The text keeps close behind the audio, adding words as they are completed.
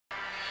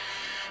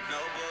No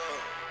Bull,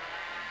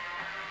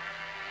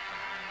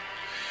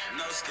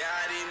 no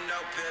Scotty, no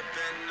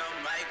Pippen, no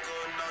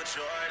Michael, no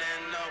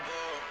Jordan, no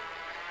Bull,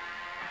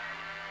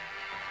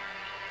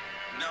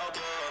 no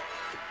Bull,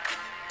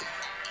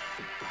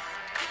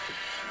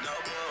 no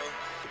Bull.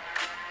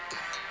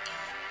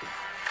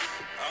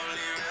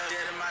 Only real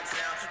shit in my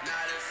town.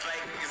 Now the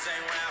fake niggas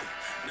ain't round.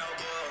 No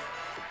Bull,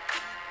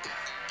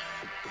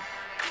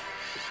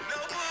 no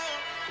Bull,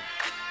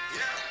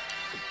 yeah,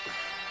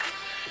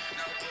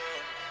 no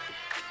Bull.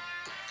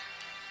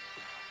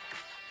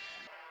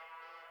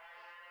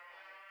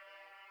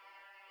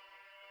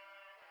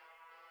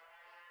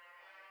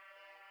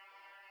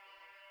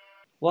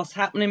 What's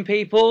happening,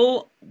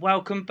 people?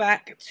 Welcome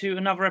back to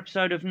another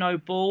episode of No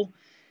Ball.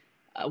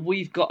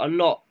 We've got a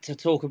lot to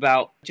talk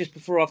about. Just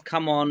before I've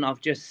come on,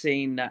 I've just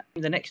seen that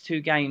the next two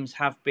games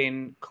have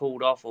been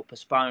called off or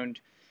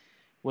postponed,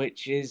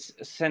 which is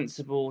a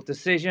sensible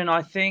decision,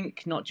 I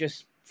think, not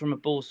just from a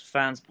Bulls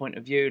fan's point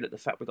of view, that the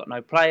fact we've got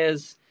no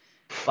players,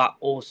 but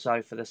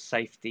also for the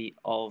safety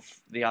of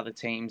the other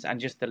teams and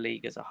just the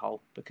league as a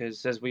whole.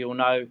 Because as we all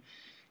know,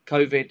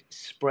 COVID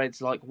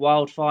spreads like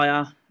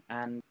wildfire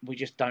and we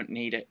just don't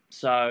need it.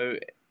 So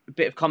a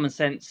bit of common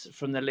sense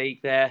from the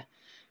league there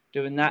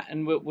doing that,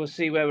 and we'll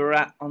see where we're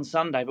at on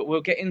Sunday. But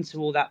we'll get into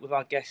all that with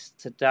our guest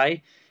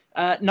today.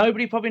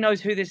 Nobody probably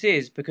knows who this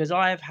is because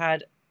I have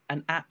had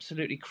an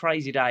absolutely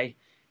crazy day,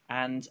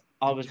 and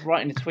I was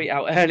writing a tweet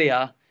out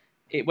earlier.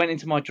 It went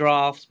into my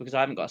drafts because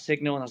I haven't got a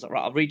signal, and I was like,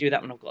 right, I'll redo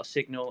that when I've got a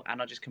signal,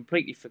 and I just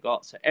completely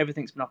forgot. So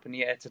everything's been up in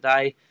the air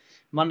today.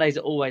 Mondays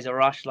are always a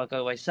rush, like I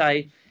always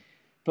say.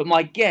 But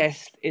my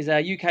guest is a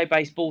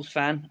UK-based Bulls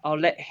fan. I'll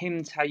let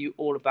him tell you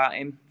all about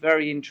him.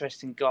 Very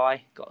interesting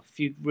guy. Got a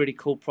few really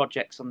cool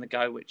projects on the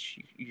go, which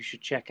you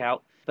should check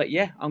out. But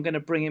yeah, I'm going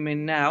to bring him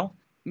in now.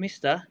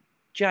 Mr.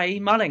 Jay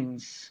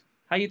Mullings.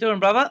 How you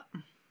doing, brother?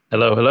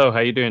 Hello.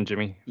 How you doing,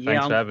 Jimmy? Yeah,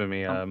 Thanks for having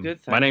me. I'm good,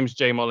 My thanks. name's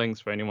Jay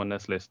Mullings, for anyone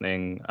that's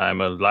listening.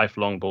 I'm a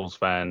lifelong Bulls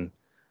fan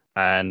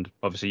and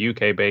obviously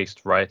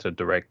UK-based writer,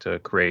 director,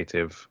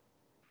 creative,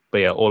 but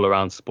yeah,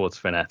 all-around sports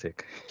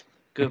fanatic.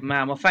 Good,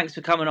 man. Well, thanks for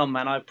coming on,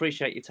 man. I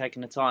appreciate you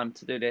taking the time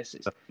to do this.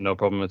 It No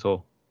problem at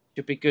all.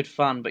 should be good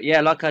fun. But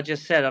yeah, like I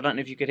just said, I don't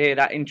know if you could hear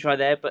that intro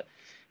there, but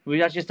we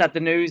just had the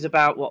news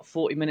about,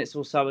 40 minutes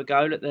or so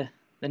ago that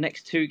the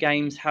next two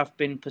games have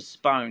been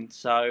postponed.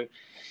 So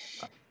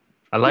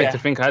I like yeah. to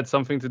think I had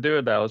something to do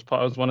with that.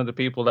 I was one of the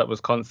people that was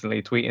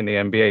constantly tweeting the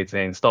NBA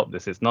saying, "Stop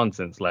this! It's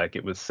nonsense." Like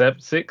it was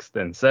six,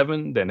 then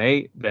seven, then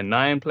eight, then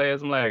nine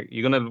players. I'm like,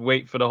 you're gonna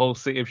wait for the whole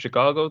city of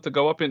Chicago to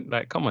go up in?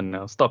 Like, come on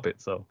now, stop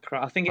it. So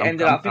I think it I'm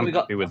ended up. I think I'm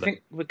happy with that.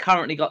 we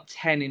currently got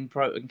 10 in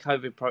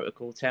COVID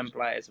protocol, 10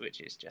 players,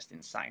 which is just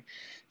insane.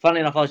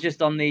 Funnily enough, I was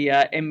just on the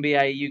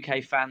NBA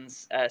UK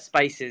fans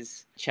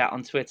Spaces chat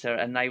on Twitter,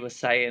 and they were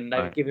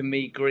Right. giving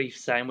me grief,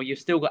 saying, "Well, you've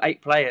still got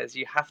 8 players.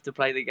 You have to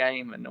play the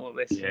game and all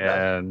this."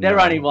 Yeah, They're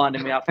no. only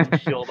winding me up, I'm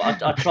sure,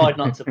 but I tried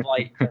not to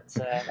bite. But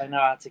they know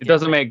how to It get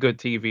doesn't me. make good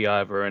TV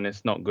either, and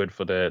it's not good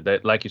for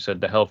like you said,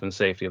 the health and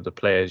safety of the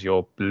players.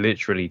 You're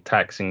literally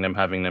taxing them,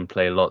 having them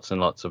play lots and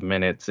lots of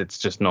minutes. It's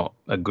just not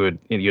a good.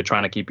 You're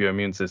trying to keep your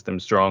immune system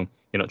strong.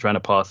 You're not trying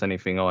to pass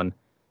anything on.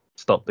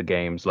 Stop the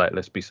games. Like,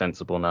 let's be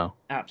sensible now.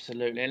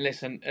 Absolutely. And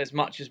listen, as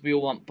much as we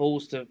all want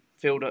Bulls to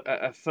field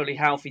a fully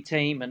healthy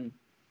team and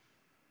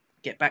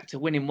get back to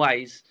winning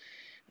ways,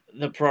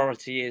 the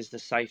priority is the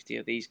safety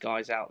of these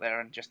guys out there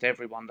and just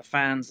everyone, the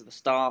fans, the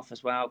staff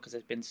as well, because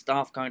there's been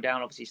staff going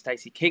down. Obviously,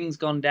 Stacey King's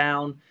gone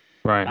down.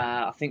 Right.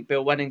 I think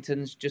Bill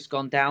Wennington's just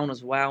gone down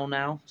as well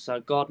now. So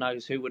God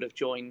knows who would have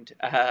joined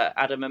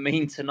Adam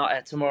Amin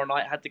tomorrow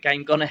night had the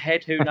game gone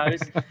ahead. Who knows?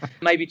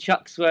 Maybe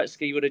Chuck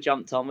Swertsky would have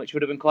jumped on, which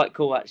would have been quite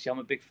cool, actually. I'm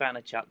a big fan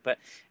of Chuck. But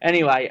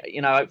anyway,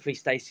 hopefully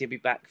Stacey will be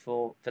back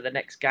for the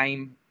next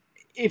game.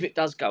 If it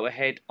does go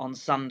ahead on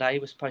Sunday,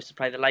 we're supposed to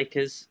play the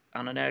Lakers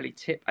on an early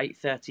tip,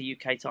 8:30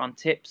 UK time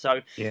tip.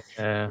 So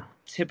Yeah.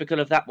 typical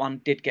of that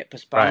one did get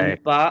postponed,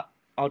 Right. but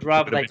I'd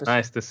rather It would they have been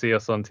nice to see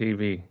us on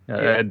TV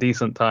at Yeah. a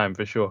decent time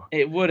for sure.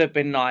 It would have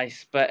been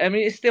nice, but I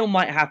mean, it still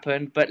might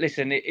happen. But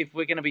listen, if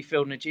we're going to be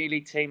fielding a G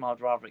League team,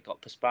 I'd rather it got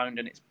postponed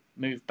and it's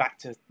moved back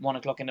to 1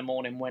 o'clock in the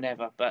morning,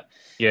 whenever. But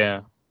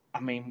Yeah. I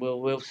mean,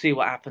 we'll see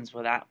what happens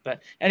with that.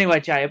 But anyway,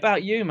 Jay,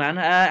 about you, man.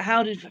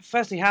 How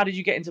did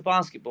you get into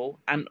basketball?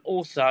 And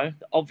also,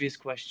 the obvious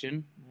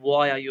question: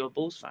 why are you a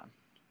Bulls fan?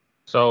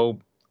 So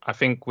I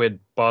think with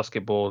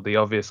basketball, the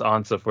obvious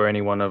answer for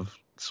anyone of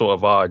sort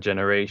of our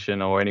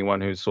generation or anyone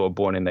who's sort of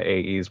born in the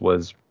 80s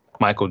was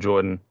Michael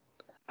Jordan.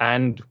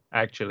 And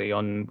actually,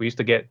 we used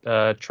to get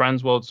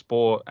Transworld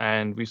Sport,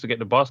 and we used to get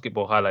the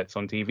basketball highlights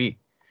on TV.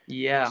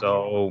 Yeah,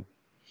 So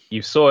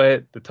you saw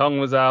it, the tongue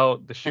was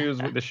out, the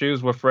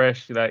shoes were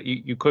fresh. Like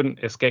you couldn't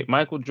escape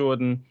Michael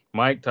Jordan,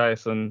 Mike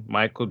Tyson,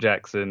 Michael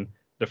Jackson,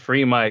 the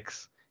three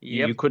Mikes.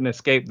 You yep. couldn't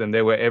escape them.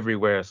 They were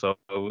everywhere. So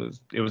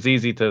it was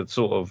easy to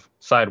sort of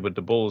side with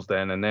the Bulls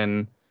then. And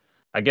then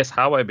I guess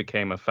how I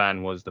became a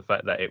fan was the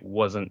fact that it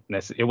wasn't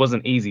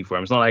easy for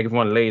him. It's not like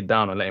everyone laid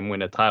down and let him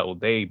win a title.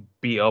 They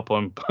beat up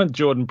on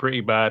Jordan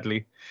pretty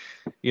badly.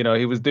 You know,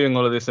 he was doing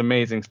all of this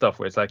amazing stuff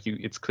where it's like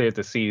it's clear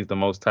to see he's the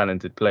most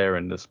talented player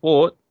in the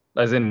sport.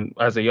 As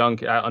a young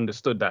kid, I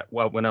understood that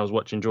when I was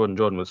watching Jordan.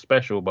 Jordan was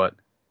special, but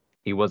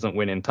he wasn't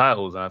winning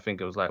titles. And I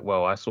think it was like,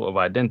 well, I sort of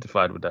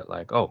identified with that,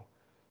 like, oh,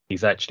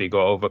 he's actually got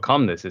to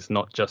overcome this. It's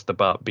not just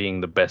about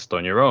being the best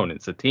on your own.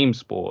 It's a team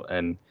sport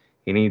and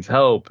he needs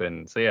help.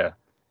 And so, yeah,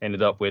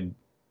 ended up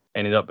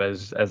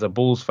as a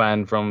Bulls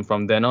fan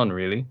from then on,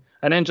 really.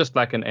 And then just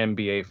like an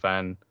NBA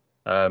fan,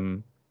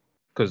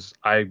 because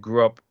I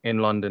grew up in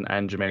London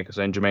and Jamaica.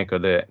 So in Jamaica,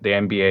 the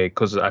NBA,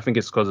 because I think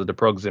it's because of the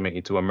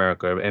proximity to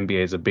America,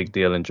 NBA is a big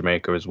deal in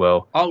Jamaica as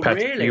well. Oh,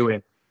 Patrick really?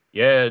 Ewing.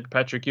 Yeah,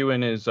 Patrick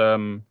Ewing is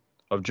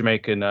of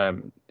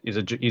Jamaican he's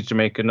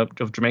Jamaican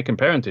of Jamaican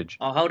parentage.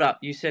 Oh, hold up.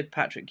 You said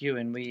Patrick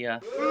Ewing. We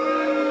can't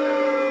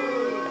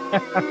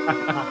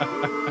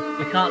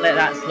let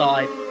that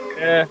slide.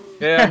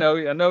 Yeah, I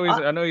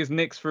know he's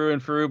Knicks through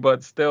and through,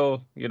 but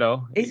still, you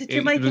know, He's a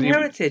Jamaican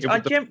heritage. I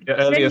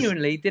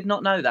genuinely did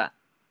not know that.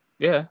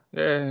 Yeah.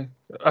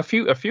 A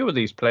few of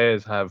these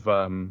players have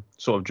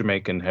sort of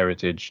Jamaican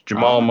heritage.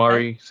 Jamal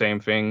Murray, same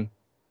thing.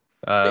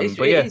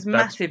 It is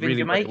massive in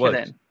Jamaica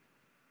then.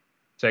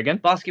 Say again?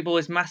 Basketball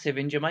is massive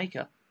in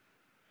Jamaica.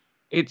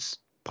 It's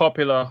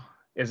popular,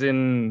 as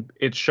in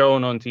it's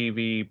shown on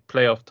TV,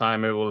 playoff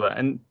time,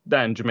 and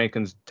then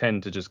Jamaicans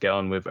tend to just get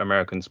on with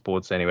American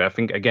sports anyway. I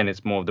think, again,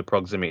 it's more of the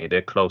proximity.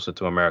 They're closer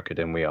to America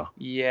than we are.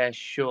 Yeah,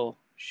 sure.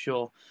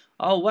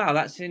 Oh, wow,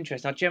 that's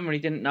interesting. I generally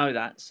didn't know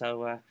that.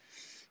 So,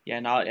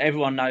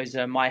 everyone knows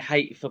my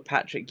hate for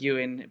Patrick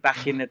Ewing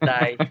back in the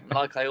day.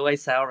 Like I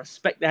always say, I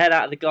respect the head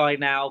out of the guy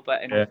now,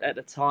 but at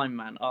the time,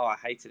 man, I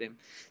hated him.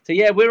 So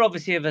yeah, we're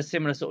obviously of a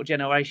similar sort of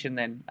generation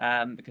then,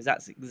 because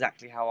that's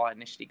exactly how I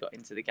initially got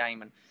into the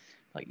game. And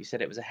like you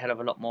said, it was a hell of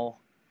a lot more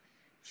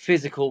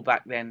physical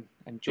back then.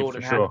 And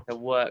Jordan had to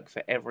work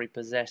for every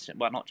possession.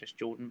 Well, not just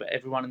Jordan, but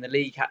everyone in the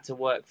league had to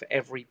work for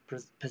every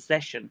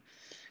possession.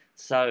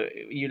 So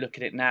you look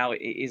at it now,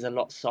 it is a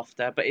lot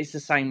softer, but it's the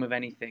same with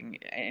anything.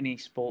 Any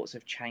sports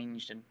have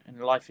changed and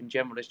life in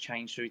general has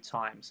changed through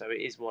time. So it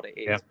is what it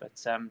is. Yeah.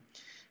 But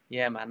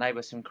yeah, man, they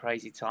were some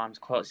crazy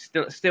times.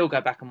 Still go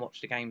back and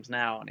watch the games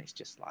now. And it's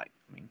just like,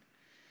 I mean,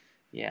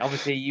 yeah,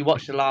 obviously you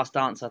watched The Last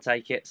Dance, I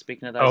take it.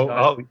 Speaking of those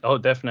guys. Oh,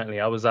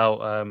 definitely. I was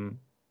out.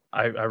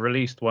 I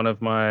released one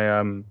of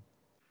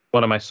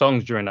my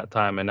songs during that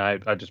time, and I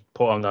just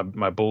put on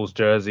my Bulls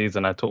jerseys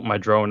and I took my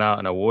drone out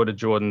and I wore the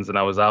Jordans and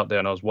I was out there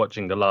and I was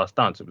watching The Last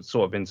Dance. It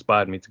sort of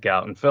inspired me to get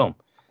out and film.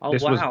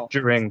 This was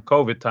during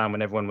COVID time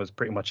when everyone was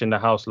pretty much in the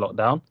house locked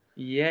down.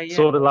 Yeah.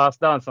 Saw The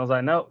Last Dance. I was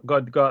like, no,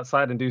 got to go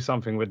outside and do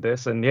something with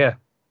this. And yeah,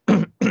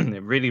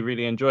 really,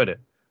 really enjoyed it.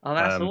 Oh,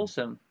 that's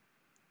awesome.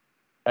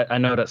 I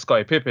know that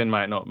Scottie Pippen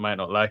might not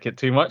like it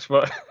too much,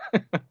 but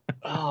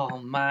oh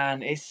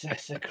man, it's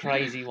a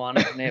crazy one,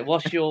 isn't it?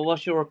 What's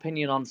your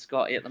opinion on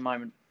Scottie at the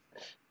moment?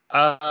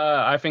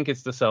 I think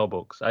it's the sell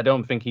books. I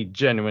don't think he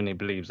genuinely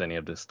believes any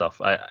of this stuff.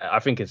 I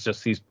think it's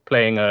just he's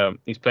playing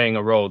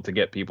a role to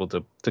get people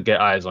to get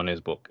eyes on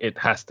his book. It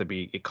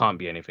can't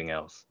be anything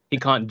else. He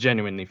can't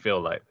genuinely feel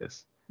like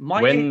this.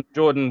 When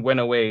Jordan went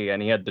away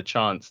and he had the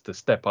chance to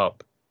step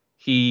up,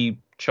 he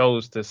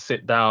chose to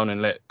sit down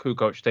and let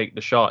Kukoc take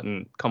the shot.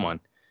 And come on,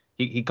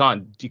 he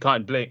can't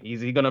blame. Is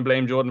he gonna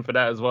blame Jordan for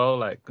that as well?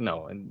 Like,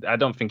 no, and I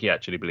don't think he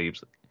actually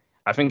believes it.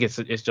 I think it's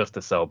just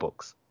to sell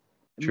books.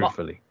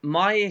 Truthfully,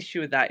 my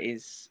issue with that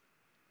is,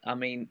 I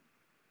mean,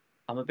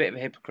 I'm a bit of a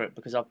hypocrite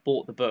because I've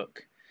bought the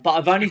book, but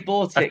I've only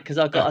bought it because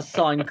I've got a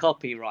signed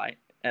copy, right?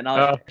 And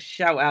I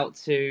shout out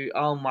to,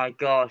 oh my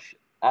gosh,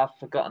 I've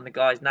forgotten the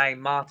guy's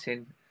name,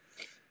 Martin.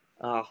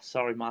 Oh,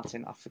 sorry,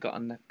 Martin. I've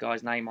forgotten the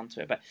guy's name onto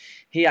it. But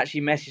he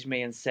actually messaged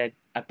me and said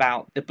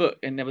about the book.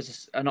 And there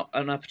was an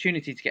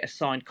opportunity to get a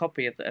signed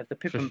copy of the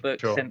Pippen book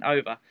sent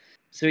over.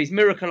 So he's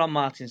Miracle on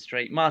Martin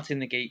Street. Martin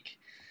the Geek.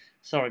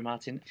 Sorry,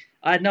 Martin.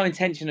 I had no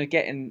intention of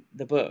getting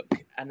the book.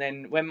 And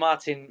then when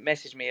Martin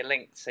messaged me a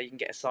link so you can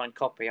get a signed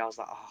copy, I was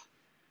like,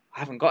 I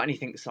haven't got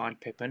anything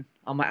signed, Pippen.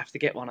 I might have to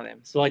get one of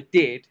them. So I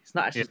did. It's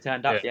not actually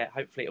turned up yet.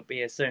 Hopefully it'll be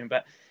here soon.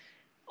 But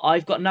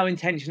I've got no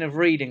intention of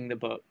reading the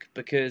book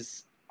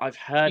because I've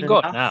heard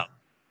enough.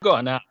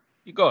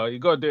 You got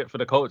to do it for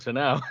the culture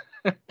now.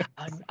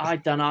 I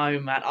don't know,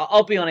 man.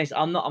 I'll be honest.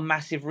 I'm not a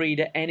massive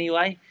reader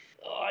anyway.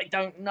 I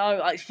don't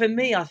know. For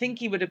me, I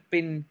think I'd have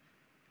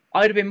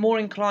been more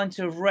inclined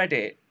to have read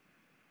it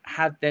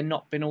had there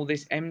not been all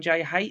this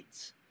MJ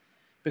hate.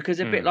 Because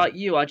a bit like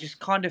you, I just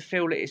kind of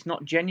feel that it's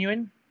not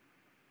genuine.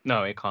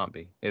 No, it can't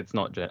be. It's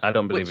not genuine. I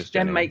don't believe it's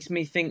genuine. Which then makes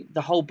me think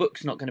the whole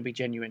book's not going to be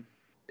genuine.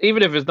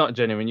 Even if it's not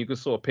genuine, you can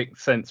sort of pick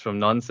sense from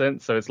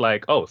nonsense. So it's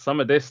like, oh, some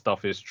of this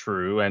stuff is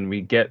true, and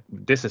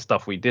this is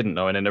stuff we didn't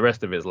know, and then the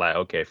rest of it is like,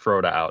 okay, throw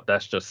that out.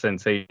 That's just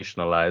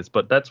sensationalized.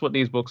 But that's what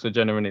these books are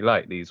generally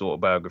like, these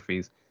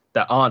autobiographies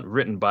that aren't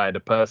written by the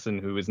person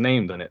who is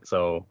named in it.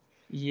 So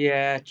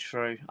yeah,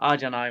 true. I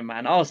don't know,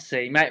 man. I'll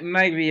see.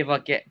 Maybe if I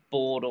get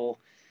bored or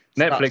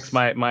Netflix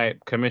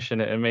might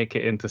commission it and make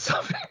it into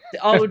something.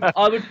 I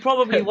would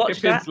probably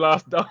watch Pippin's that.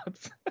 Last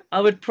Dance. I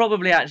would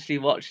probably actually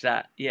watch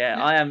that.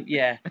 Yeah, I am.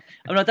 Yeah,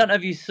 I mean, I don't know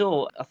if you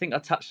saw. I think I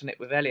touched on it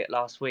with Elliot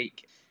last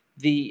week.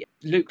 The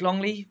Luke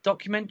Longley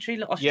documentary,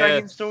 that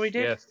Australian Story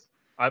did. Yes,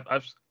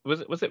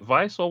 was it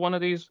Vice or one of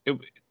these?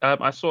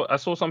 I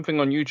saw something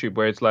on YouTube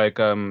where it's like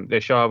the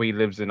show how he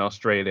lives in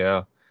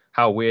Australia,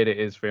 how weird it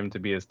is for him to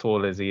be as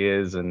tall as he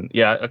is, and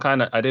yeah,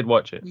 I did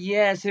watch it.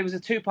 Yes, it was a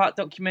 2-part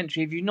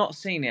documentary. If you've not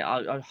seen it,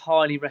 I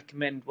highly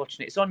recommend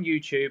watching it. It's on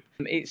YouTube.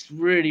 It's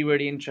really,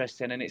 really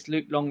interesting, and it's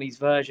Luke Longley's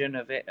version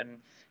of it and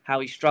how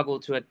he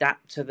struggled to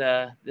adapt to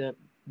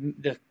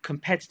the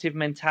competitive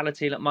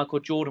mentality that Michael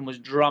Jordan was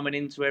drumming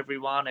into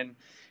everyone, and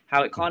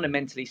how it kind of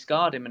mentally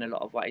scarred him in a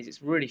lot of ways.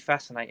 It's really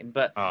fascinating.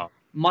 But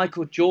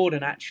Michael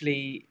Jordan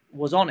actually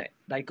was on it.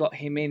 They got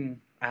him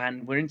in,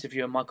 and we're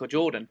interviewing Michael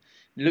Jordan.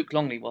 Luke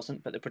Longley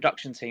wasn't, but the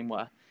production team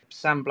were.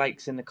 Sam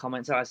Blake's in the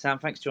comments. Hello, Sam.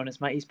 Thanks for joining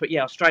us, mate. He's put,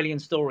 Australian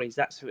Stories.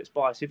 That's who it's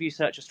by. So if you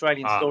search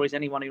Australian Stories,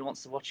 anyone who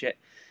wants to watch it,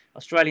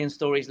 Australian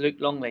Stories, Luke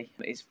Longley.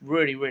 It's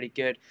really, really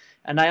good.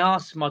 And they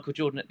asked Michael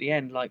Jordan at the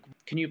end, like,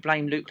 can you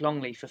blame Luke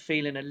Longley for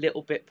feeling a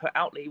little bit put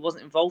out that he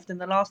wasn't involved in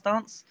The Last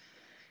Dance?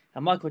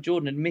 And Michael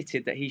Jordan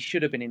admitted that he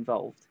should have been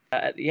involved.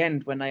 At the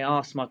end, when they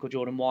asked Michael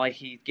Jordan why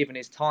he'd given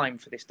his time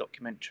for this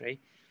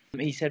documentary,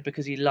 he said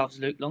because he loves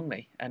Luke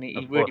Longley and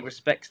he really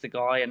respects the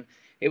guy. And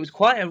it was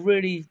quite a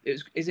really,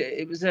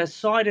 it was a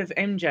side of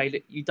MJ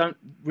that you don't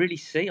really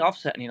see. I've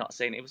certainly not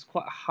seen it. It was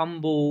quite a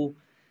humble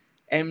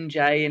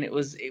MJ, and it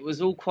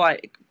was all quite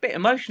a bit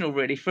emotional,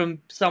 really, from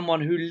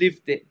someone who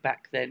lived it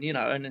back then, you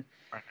know. And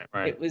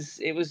right. it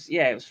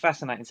was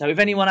fascinating. So if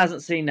anyone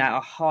hasn't seen that, I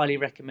highly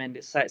recommend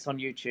it. Say it's on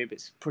YouTube.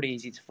 It's pretty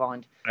easy to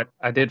find.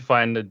 I did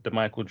find the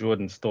Michael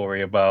Jordan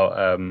story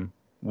about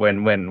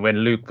when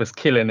Luke was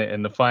killing it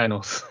in the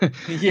finals.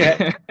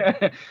 Yeah.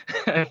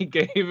 He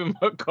gave him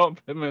a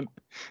compliment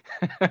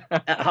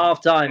at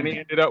halftime. And he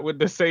ended up with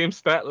the same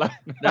stat line.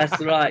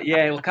 That's right.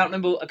 Yeah. Well, I can't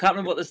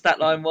remember what the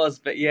stat line was,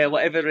 but yeah,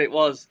 whatever it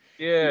was.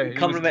 Yeah. He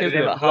complimented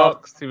him at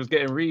blocks, he was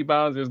getting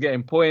rebounds, he was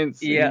getting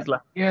points. Yeah. He's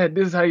like, yeah,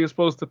 this is how you're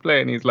supposed to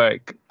play. And he's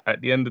like,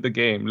 at the end of the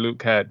game,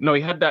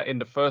 he had that in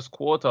the first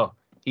quarter.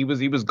 He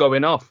was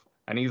going off.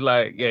 And he's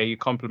like, yeah, he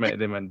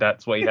complimented him, and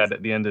that's what he had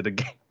at the end of the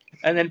game.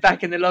 And then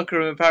back in the locker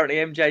room, apparently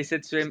MJ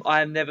said to him,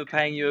 I am never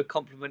paying you a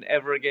compliment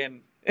ever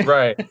again.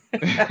 Right.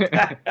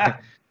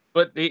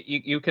 But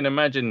you can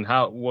imagine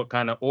what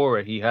kind of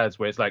aura he has,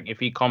 where it's like, if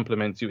he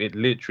compliments you, it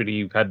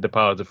literally had the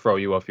power to throw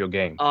you off your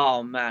game.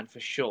 Oh, man, for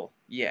sure.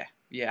 Yeah,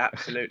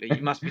 absolutely.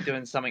 You must be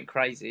doing something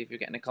crazy if you're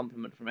getting a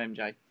compliment from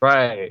MJ.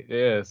 Right,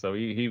 yeah. So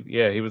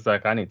he was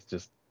like, I need to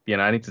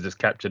just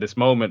capture this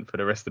moment for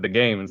the rest of the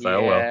game. And say,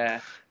 oh,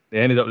 well. They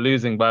ended up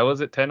losing by,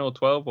 was it 10 or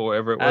 12 or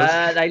whatever it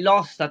was? They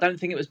lost. I don't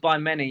think it was by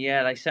many.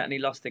 Yeah, they certainly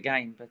lost the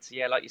game. But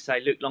yeah, like you say,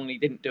 Luke Longley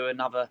didn't get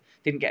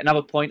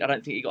another point. I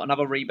don't think he got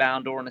another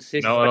rebound or an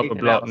assist. No, another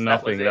block,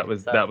 nothing. That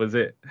was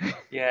it.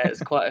 Yeah,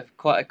 it's quite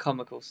a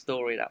comical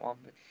story, that one.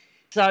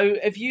 So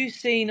have you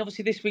seen,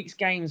 obviously this week's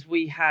games,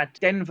 we had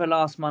Denver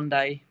last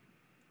Monday,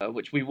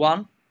 which we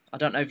won. I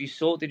don't know if you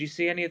saw. Did you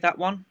see any of that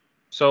one?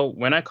 So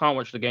when I can't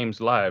watch the games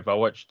live, I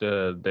watch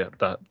the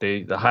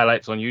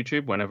highlights on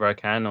YouTube whenever I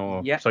can.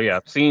 So yeah,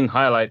 I've seen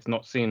highlights,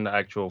 not seen the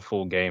actual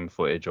full game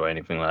footage or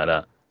anything like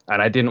that.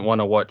 And I didn't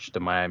want to watch the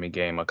Miami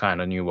game. I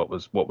kind of knew what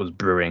was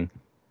brewing.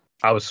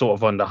 I was sort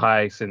of on the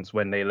high since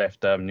when they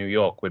left New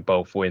York with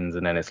both wins,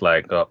 and then it's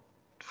like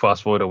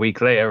fast forward a week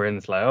later, and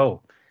it's like,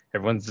 oh,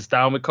 everyone's just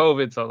down with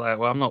COVID. So I was like,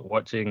 well, I'm not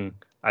watching.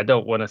 I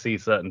don't want to see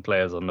certain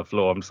players on the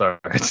floor. I'm sorry,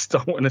 I just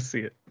don't want to see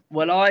it.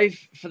 Well,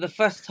 for the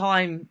first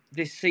time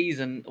this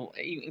season, or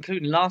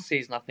including last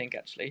season, I think,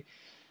 actually,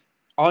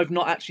 I've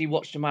not actually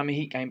watched a Miami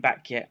Heat game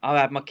back yet. I've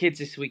had my kids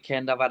this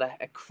weekend. I've had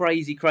a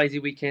crazy, crazy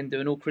weekend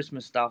doing all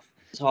Christmas stuff.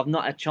 So I've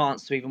not had a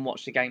chance to even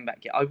watch the game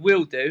back yet. I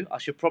will do.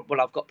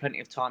 I've got plenty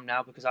of time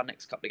now because our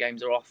next couple of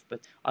games are off. But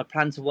I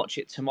plan to watch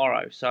it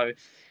tomorrow. So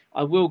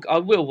I will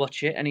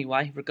watch it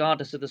anyway,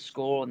 regardless of the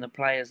score and the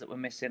players that we're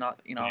missing. I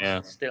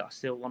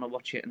still want to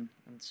watch it and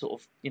sort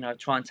of,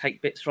 try and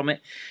take bits from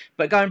it.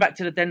 But going back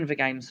to the Denver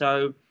game,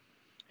 so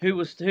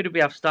who did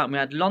we have starting? We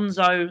had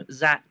Lonzo,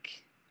 Zach,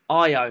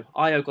 Ayo.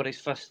 Ayo got his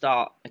first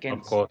start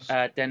against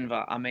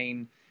Denver. I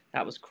mean,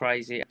 that was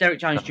crazy. Derrick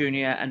Jones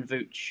Jr. and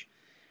Vooch.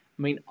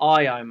 I mean,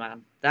 Ayo,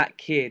 man, that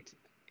kid,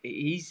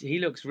 he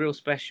looks real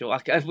special. I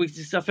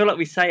feel like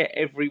we say it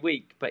every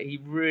week, but he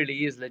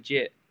really is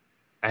legit.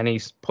 And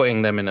he's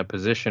putting them in a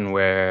position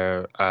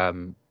where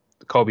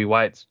Kobe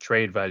White's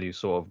trade value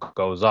sort of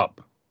goes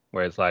up,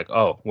 where it's like,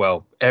 oh,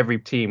 well, every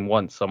team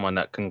wants someone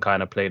that can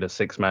kind of play the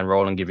six-man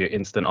role and give you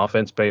instant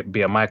offense,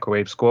 be a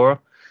microwave scorer.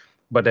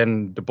 But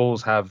then the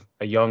Bulls have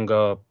a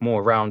younger,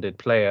 more rounded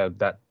player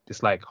that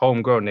is like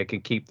homegrown. They can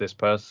keep this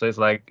person. So it's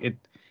like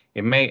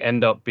it may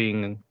end up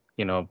being,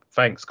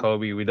 thanks,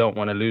 Kobe, we don't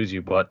want to lose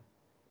you, but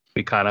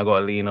we kind of got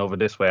to lean over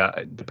this way.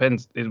 It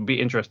depends. It'll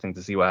be interesting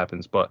to see what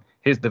happens. But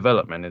his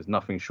development is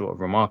nothing short of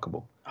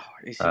remarkable. Oh,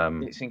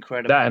 it's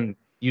incredible. That, and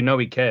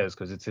he cares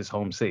because it's his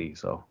home city.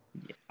 So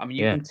I mean,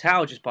 you Yeah, can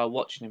tell just by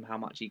watching him how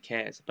much he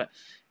cares. But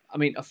I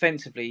mean,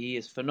 offensively, he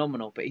is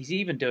phenomenal. But he's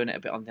even doing it a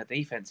bit on the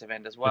defensive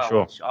end as for well,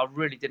 sure. which I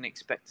really didn't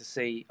expect to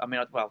see. I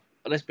mean, well,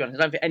 let's be honest.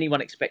 I don't think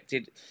anyone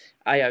expected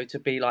Ao to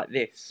be like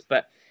this,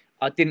 but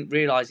I didn't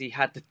realise he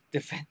had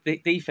the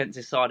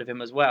defensive side of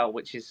him as well,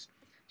 which is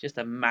just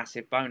a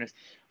massive bonus.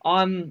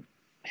 I'm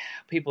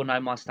People know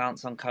my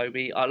stance on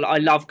Kobe. I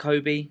love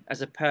Kobe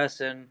as a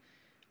person.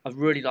 I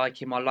really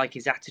like him. I like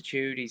his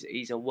attitude.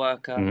 He's a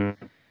worker.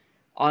 Hmm.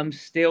 I'm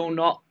still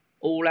not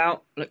all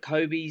out that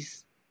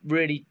Kobe's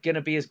really going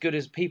to be as good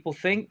as people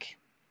think.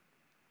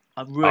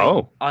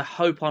 Oh, I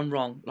hope I'm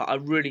wrong. Like I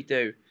really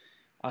do.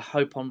 I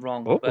hope I'm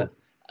wrong. oh,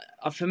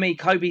 But for me,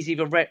 Kobe's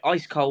either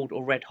ice cold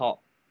or red hot.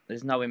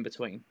 There's no in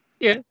between.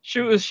 yeah,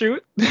 shoot,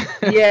 shoot.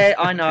 Yeah,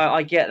 I know.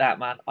 I get that,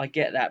 man. I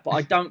get that. But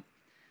I don't.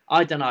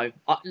 I don't know.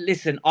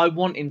 Listen, I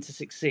want him to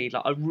succeed.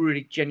 Like I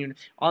really genuinely.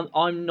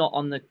 I'm not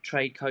on the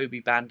trade Kobe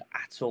band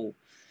at all.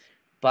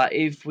 But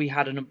if we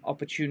had an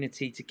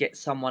opportunity to get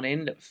someone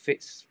in that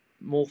fits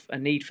more a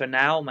need for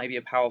now, maybe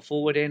a power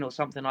forward in or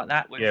something like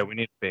that, Yeah, we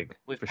need big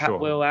with for Pat sure.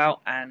 Will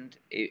out, and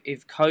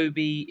if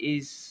Kobe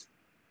is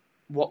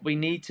what we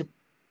need to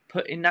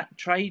put in that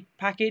trade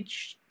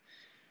package,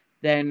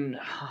 then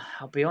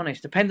I'll be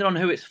honest. Depending on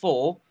who it's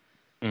for,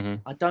 Hmm.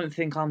 I don't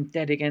think I'm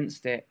dead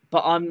against it.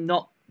 But I'm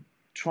not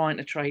trying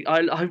to trade. I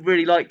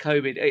really like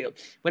Kobe.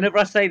 Whenever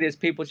I say this,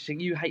 people just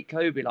think you hate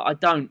Kobe. Like I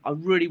don't. I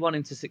really want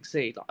him to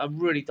succeed. Like, I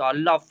really do. I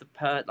love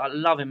I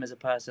love him as a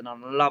person.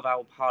 And I love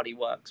how hard he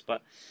works.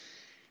 But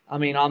I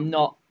mean, I'm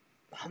not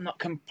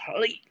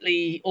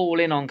completely all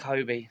in on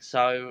Kobe.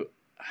 So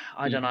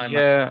I don't know, man.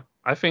 Yeah,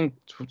 I think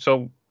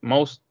so.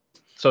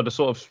 So the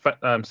sort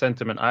of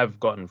sentiment I've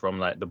gotten from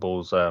like the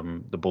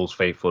Bulls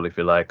faithful, if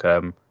you like,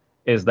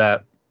 is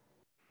that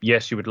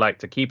yes, you would like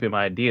to keep him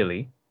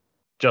ideally,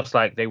 just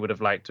like they would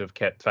have liked to have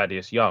kept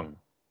Thaddeus Young,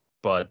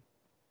 but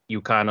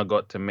you kind of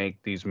got to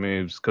make these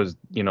moves because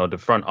the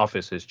front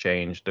office has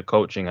changed, the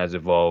coaching has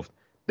evolved.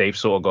 They've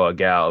sort of got to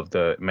get out of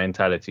the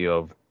mentality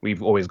of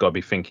we've always got to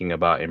be thinking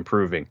about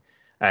improving.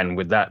 And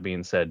with that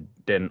being said,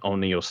 then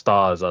only your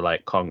stars are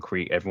like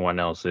concrete. Everyone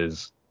else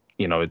is,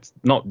 it's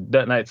not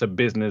that it's a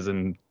business,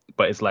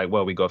 but it's like,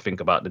 well, we got to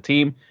think about the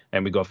team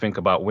and we got to think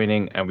about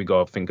winning and we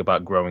got to think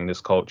about growing this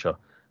culture.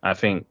 I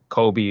think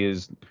Kobe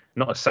is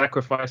not a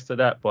sacrifice to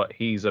that, but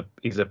he's a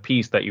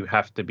piece that you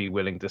have to be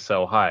willing to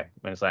sell high.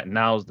 And it's like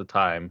now's the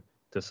time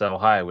to sell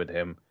high with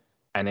him.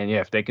 And then yeah,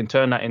 if they can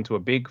turn that into a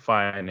big,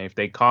 fine. If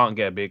they can't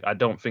get a big, I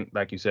don't think,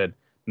 like you said,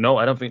 no,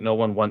 I don't think no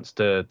one wants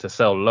to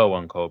sell low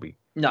on Kobe.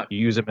 No. You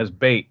use him as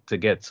bait to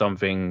get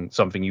something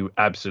you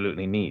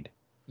absolutely need.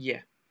 Yeah.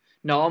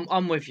 No,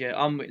 I'm with you.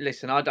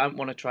 Listen. I don't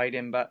want to trade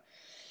him, but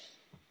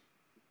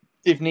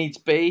if needs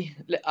be,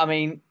 I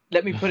mean,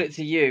 let me put it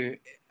to you.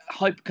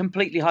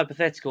 Completely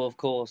hypothetical, of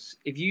course.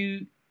 If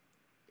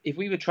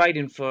we were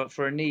trading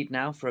for a need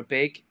now for a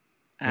big,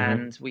 Hmm.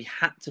 and we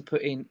had to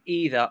put in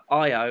either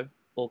Io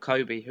or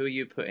Kobe, who are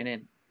you putting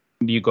in?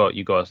 You got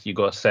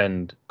to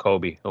send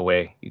Kobe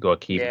away. You got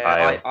to keep Yeah,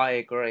 Io. I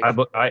agree. I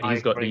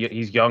agree.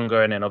 He's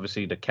younger and then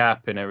obviously the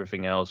cap and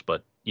everything else.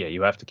 But yeah,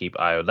 you have to keep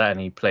Io. That and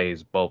he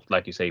plays both,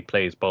 like you say, he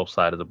plays both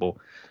sides of the ball.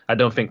 I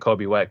don't think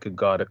Kobe White could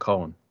guard a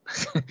cone.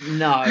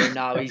 No,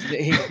 he's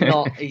He can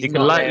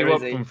not light there, you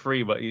is up he? from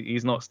free, but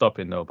he's not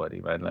stopping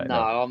nobody, man. Like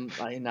No,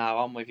 no.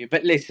 I'm with you.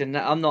 But listen,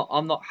 I'm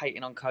not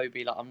hating on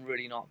Kobe. Like I'm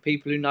really not.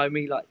 People who know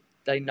me, like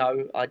they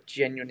know I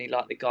genuinely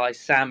like the guy.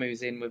 Sam,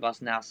 who's in with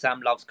us now,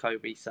 Sam loves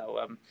Kobe.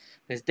 So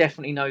there's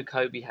definitely no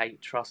Kobe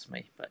hate. Trust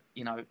me. But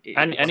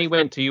And he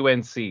went to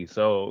UNC,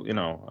 so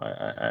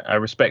I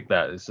respect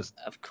that. It's just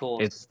of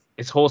course.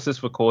 it's horses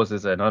for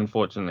courses, and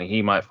unfortunately,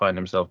 he might find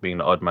himself being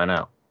the odd man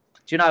out.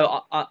 Do you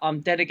know I'm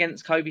dead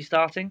against Kobe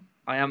starting.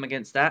 I am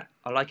against that.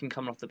 I like him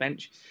coming off the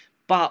bench.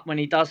 But when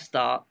he does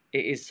start,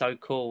 it is so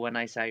cool when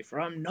they say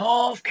from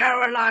North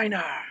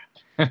Carolina.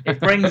 It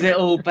brings it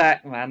all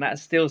back, man. That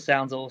still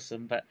sounds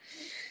awesome. But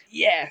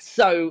yeah,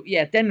 so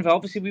yeah, Denver.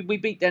 Obviously, we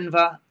beat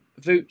Denver.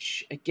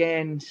 Vooch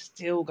again,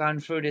 still going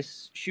through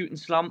this shooting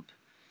slump.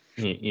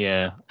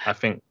 Yeah, I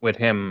think with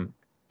him,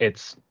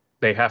 it's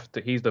they have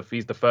to. He's the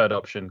third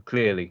option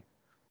clearly,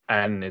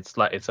 and it's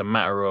like it's a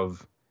matter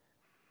of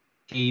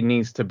he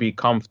needs to be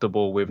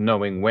comfortable with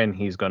knowing when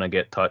he's gonna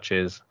get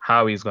touches,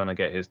 how he's gonna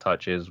get his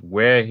touches,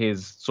 where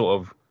his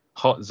sort of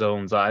hot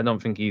zones are. I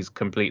don't think he's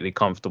completely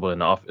comfortable in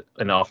the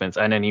offense,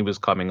 and then he was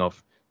coming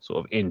off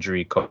sort of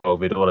injury,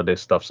 COVID, all of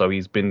this stuff, so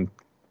he's been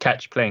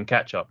playing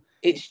catch up.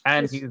 It's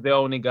And just he's the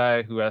only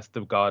guy who has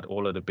to guard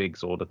all of the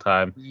bigs all the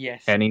time.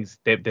 yes, And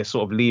they're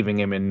sort of leaving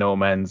him in no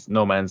man's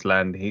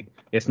land.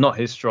 It's not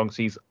his strong.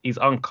 He's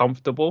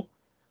uncomfortable.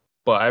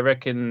 But I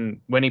reckon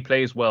when he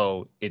plays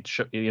well, it's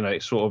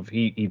sort of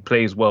he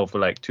plays well for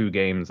like 2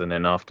 games, and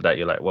then after that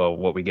you're like, well,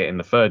 what we get in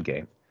the third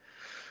game?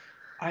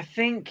 I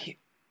think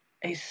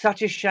it's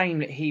such a shame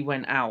that he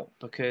went out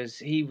because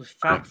he was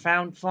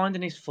found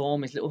finding his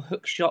form. His little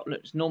hook shot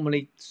looks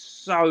normally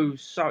so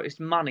it's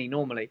money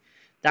normally.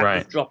 That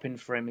was Right. dropping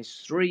for him. His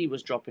three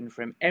was dropping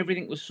for him.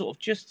 Everything was sort of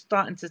just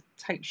starting to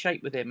take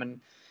shape with him. And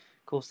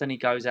Of course, then he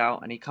goes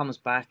out and he comes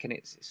back, and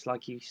it's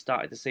like he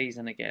started the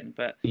season again.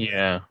 But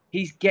Yeah.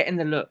 he's getting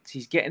the looks.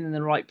 He's getting in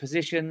the right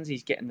positions.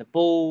 He's getting the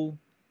ball.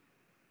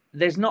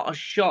 There's not a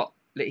shot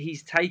that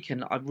he's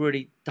taken I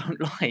really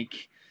don't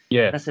like.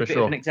 Yeah, That's a bit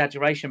of an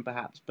exaggeration,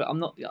 perhaps. But I'm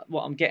not.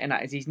 What I'm getting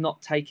at is he's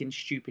not taking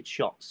stupid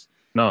shots.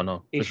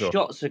 No, His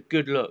shots are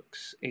good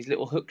looks. His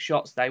little hook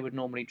shots, they would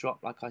normally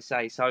drop, like I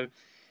say. So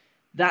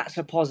that's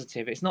a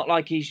positive. It's not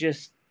like he's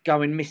just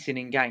going missing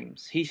in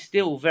games. He's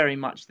still very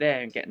much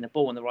there and getting the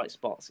ball in the right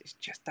spots. It's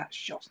just that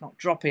shot's not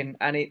dropping.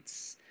 And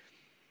it's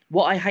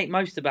what I hate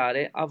most about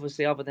it,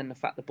 obviously, other than the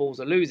fact the Bulls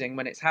are losing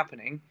when it's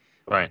happening.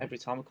 Right. Every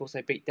time, of course,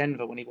 they beat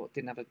Denver when he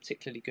didn't have a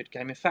particularly good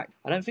game. In fact,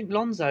 I don't think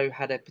Lonzo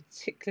had a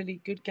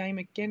particularly good game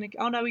again.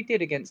 Oh, no, he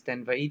did against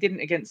Denver. He didn't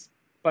against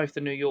both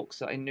the New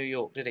Yorks in New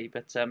York, did he?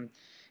 But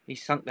he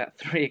sunk that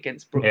 3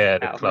 against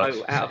Brooklyn out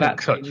of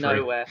absolutely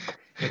nowhere.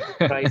 Which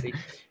is crazy.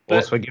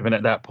 But forgiven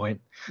at that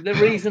point. The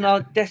reason I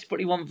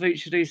desperately want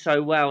Vooch to do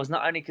so well is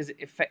not only because it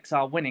affects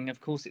our winning,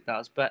 of course it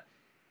does, but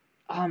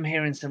I'm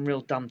hearing some real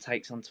dumb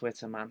takes on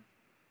Twitter, man.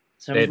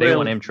 They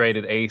want him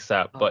traded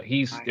ASAP, but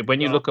when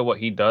you look at what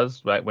he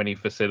does, like when he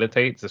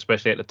facilitates,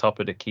 especially at the top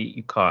of the key,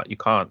 you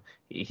can't.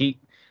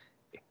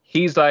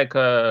 He's like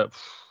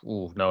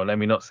let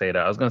me not say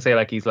that. I was gonna say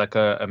like he's like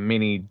a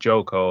mini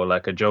Joker or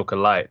like a Joker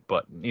light,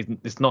 but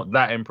it's not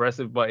that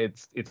impressive. But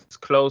it's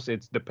close,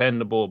 it's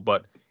dependable,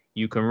 but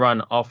you can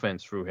run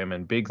offense through him,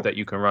 and bigs that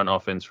you can run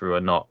offense through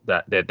are not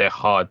that they're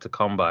hard to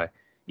come by.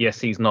 Yes,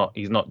 he's not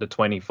the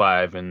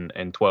 25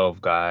 and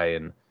 12 guy,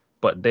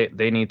 but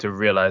they need to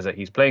realize that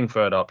he's playing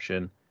third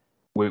option.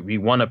 We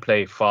want to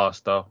play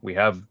faster.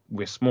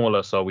 We're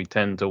smaller, so we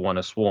tend to want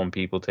to swarm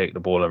people, take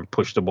the ball and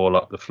push the ball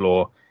up the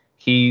floor.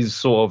 He's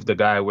sort of the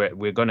guy where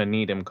we're going to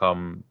need him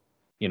come,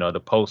 the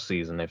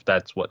postseason, if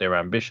that's what their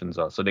ambitions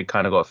are. So they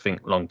kind of got to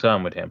think long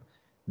term with him.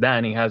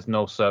 Then he has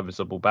no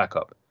serviceable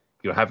backup.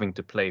 You're having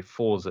to play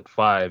 4s at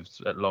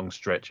 5s at long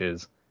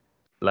stretches.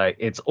 Like,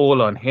 it's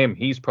all on him.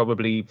 He's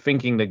probably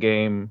thinking the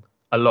game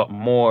a lot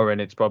more,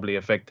 and it's probably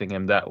affecting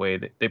him that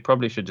way. They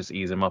probably should just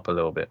ease him up a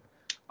little bit,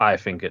 I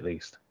think, at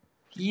least.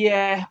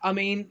 Yeah, I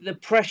mean, the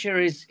pressure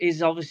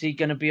is obviously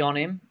going to be on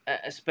him,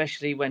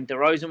 especially when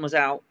DeRozan was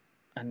out,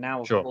 and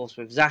now, of course,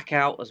 with Zach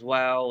out as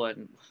well,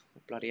 and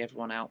bloody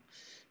everyone out.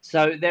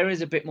 So there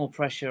is a bit more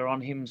pressure on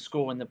him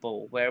scoring the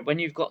ball, where when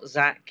you've got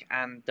Zach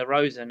and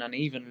DeRozan and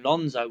even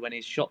Lonzo when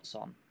his shot's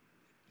on,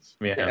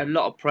 a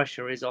lot of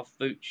pressure is off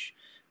Vooch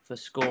for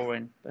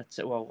scoring. But,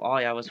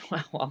 Ayo as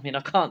well. I mean,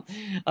 I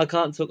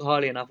can't talk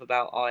highly enough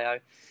about Ayo.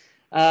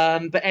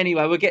 But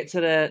anyway, we'll get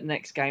to the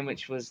next game,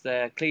 which was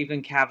the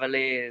Cleveland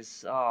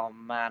Cavaliers. Oh,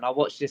 man, I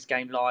watched this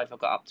game live. I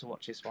got up to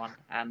watch this one.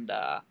 And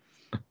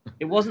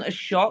it wasn't a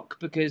shock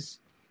because,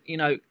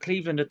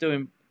 Cleveland are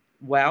doing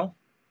well.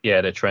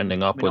 Yeah, they're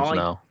trending upwards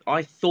now.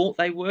 I thought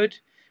they would.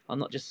 I'm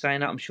not just saying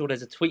that. I'm sure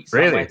there's a tweet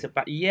somewhere to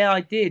back. Yeah, I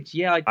did.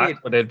 I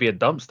thought there'd be a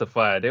dumpster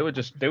fire. They were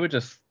just.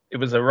 It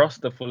was a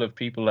roster full of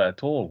people that are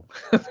tall.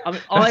 I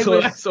mean,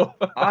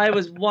 I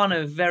was one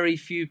of very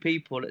few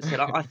people that said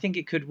I think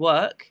it could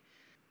work.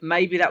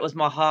 Maybe that was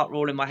my heart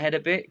rolling my head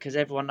a bit because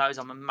everyone knows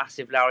I'm a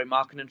massive Lauri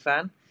Markkanen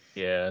fan.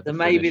 Yeah. So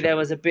maybe there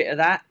was a bit of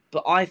that,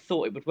 but I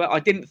thought it would work.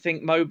 I didn't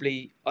think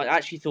Mobley. I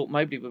actually thought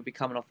Mobley would be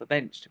coming off the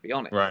bench, to be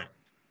honest. Right.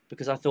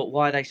 Because I thought,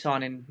 why are they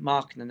signing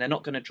Markkanen? They're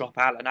not going to drop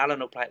Allen.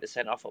 Allen will play at the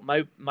centre. I thought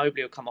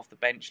Mobley will come off the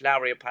bench.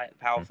 Lowry will play at the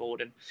power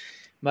forward, and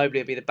Mobley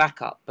will be the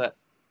backup. But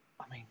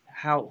I mean,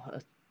 how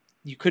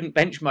you couldn't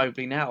bench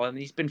Mobley now, and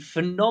he's been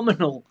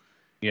phenomenal.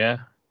 Yeah,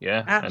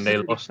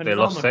 absolutely, and they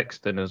lost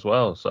Sexton as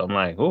well. So I'm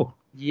like, oh,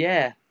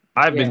 yeah.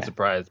 I've been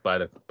surprised by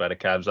the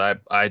Cavs.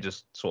 I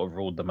just sort of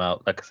ruled them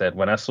out. Like I said,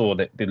 when I saw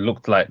that, it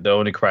looked like the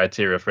only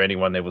criteria for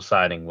anyone they were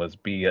signing was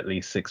be at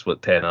least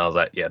 6'10". And I was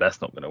like, yeah, that's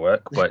not going to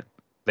work. But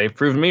they've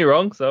proven me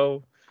wrong.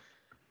 So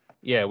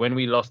yeah, when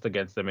we lost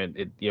against them,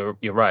 you're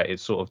right. It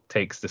sort of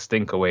takes the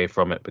stink away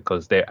from it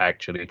because they're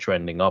actually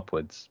trending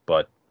upwards.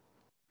 But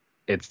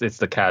it's the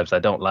Cavs. I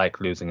don't like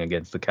losing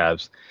against the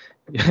Cavs.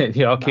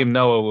 Joakim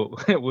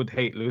Noah would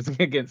hate losing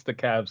against the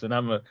Cavs, and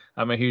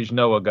I'm a huge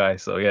Noah guy.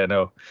 So yeah,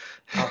 no.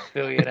 I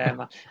feel you there,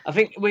 man. I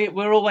think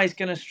we're always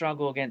going to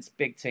struggle against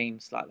big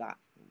teams like that.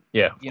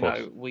 Yeah,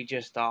 we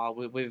just are.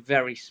 We're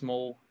very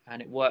small,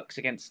 and it works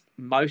against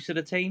most of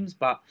the teams,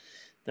 but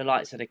the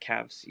likes of the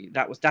Cavs,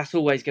 that's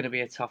always going to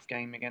be a tough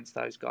game against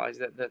those guys.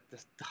 The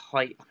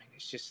height, I mean,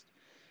 it's just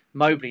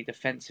Mobley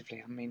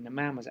defensively. I mean, the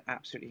man was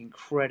absolutely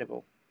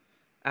incredible.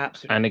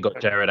 Absolutely. And they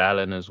got Jared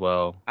Allen as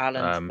well.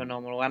 Allen's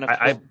phenomenal. And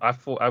I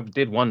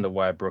did wonder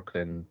why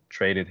Brooklyn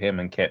traded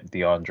him and kept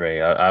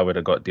DeAndre. I would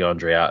have got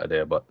DeAndre out of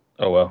there, but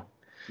oh well.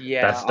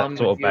 Yeah, that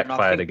sort of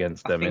backfired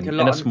against them in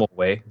a small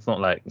way. It's not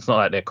like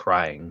they're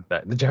crying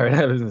that the Jared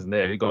Allen isn't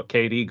there. You got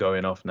KD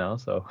going off now,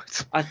 so.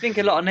 I think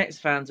a lot of Nets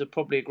fans would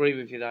probably agree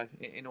with you though,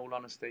 in all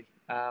honesty.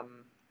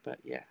 But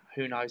yeah,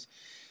 who knows?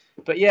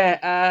 But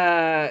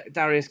yeah,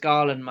 Darius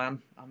Garland,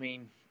 man. I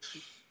mean,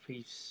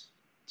 he's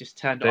just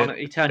turned on.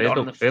 He turned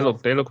on the floor.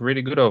 They look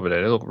really good over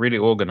there. They look really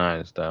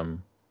organized.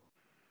 Nothing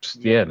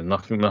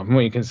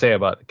more you can say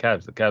about the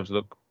Cavs. The Cavs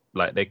look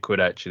like they could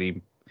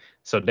actually.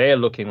 So they're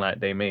looking like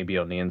they may be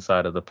on the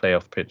inside of the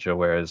playoff picture,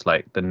 whereas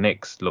like the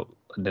Knicks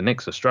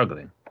are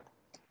struggling.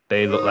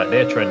 They look like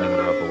they're trending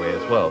the other way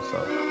as well.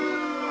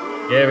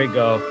 So here we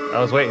go. I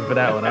was waiting for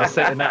that one. I was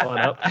setting that one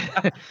up.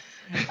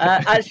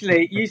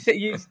 Actually, you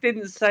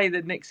didn't say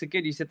the Knicks are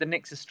good. You said the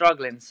Knicks are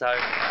struggling. So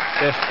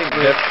I think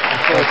we've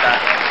record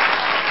that.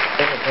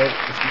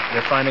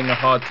 They're finding a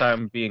hard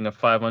time being a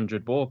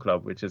 500 ball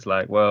club, which is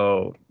like,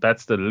 well,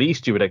 that's the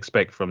least you would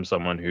expect from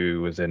someone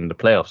who was in the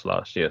playoffs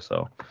last year.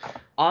 So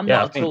I'm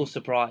not at all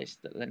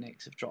surprised that the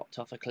Knicks have dropped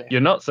off a cliff.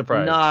 You're not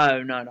surprised?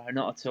 No,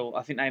 not at all.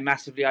 I think they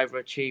massively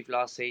overachieved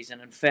last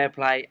season, and fair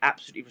play,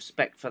 absolutely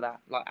respect for that.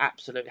 Like,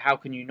 absolutely. How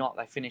can you not?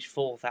 They finished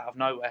fourth out of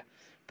nowhere.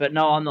 But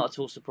no, I'm not at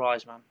all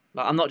surprised, man.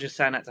 Like, I'm not just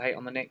saying that to hate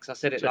on the Knicks. I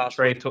said it last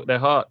Trey week. took their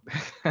heart.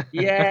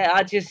 Yeah,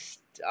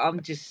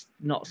 I'm just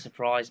not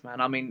surprised, man.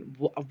 I mean,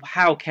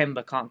 how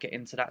Kemba can't get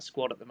into that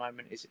squad at the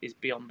moment is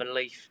beyond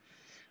belief.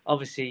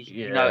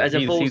 Obviously, as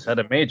a Bulls, he's had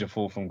a major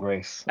fall from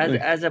grace.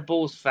 As a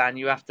Bulls fan,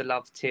 you have to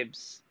love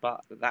Tibbs,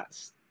 but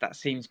that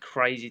seems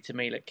crazy to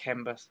me that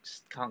Kemba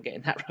can't get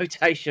in that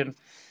rotation.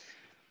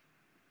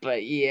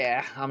 But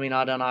yeah, I mean,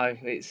 I don't know.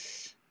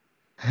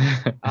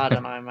 I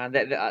don't know, man.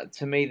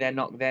 To me, they're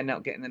not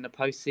getting in the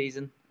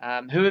postseason.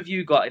 Who have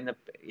you got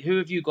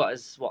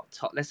as what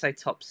top? Let's say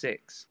top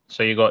six.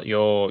 So you got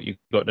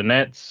the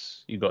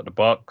Nets, you got the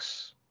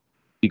Bucks,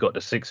 you got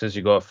the Sixers.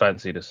 You got to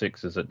fancy the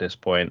Sixers at this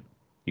point.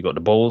 You got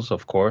the Bulls,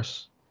 of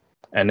course,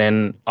 and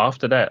then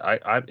after that,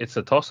 it's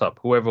a toss up.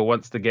 Whoever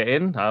wants to get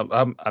in,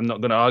 I'm not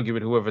going to argue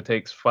with whoever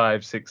takes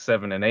 5, 6,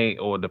 7, and 8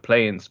 or the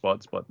play-in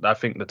spots. But I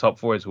think the top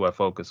 4 is who I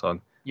focus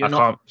on.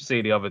 Can't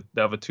see the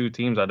other 2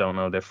 teams. I don't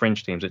know. They're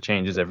fringe teams. It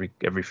changes every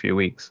few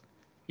weeks.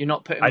 You're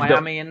not putting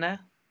Miami in there?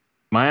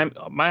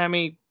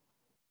 Miami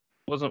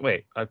wasn't.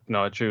 Wait, I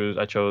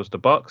chose the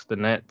Bucks, the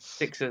Nets,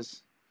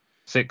 Sixers.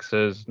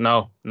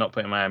 No, not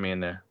putting Miami in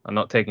there. I'm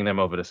not taking them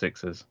over the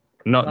Sixers.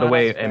 Not the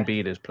way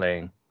Embiid is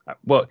playing.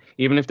 Well,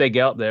 even if they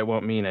get up there, it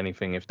won't mean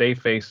anything. If they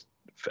face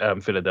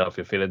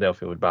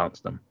Philadelphia would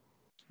bounce them.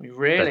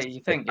 Really? You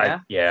think?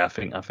 Yeah. Yeah, I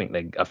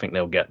think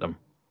they'll get them.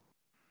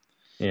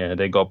 Yeah,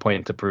 they got a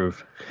point to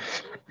prove.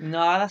 No,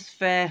 that's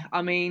fair.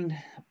 I mean,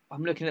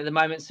 I'm looking at the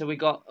moment. So we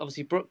got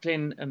obviously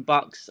Brooklyn and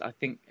Bucks. I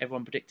think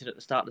everyone predicted at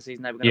the start of the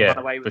season they were going to run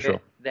away with it.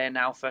 Sure. They're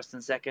now first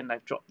and second.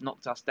 They've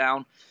knocked us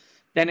down.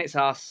 Then it's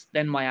us.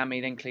 Then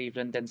Miami. Then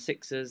Cleveland. Then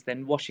Sixers.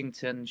 Then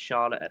Washington,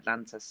 Charlotte,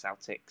 Atlanta,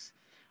 Celtics.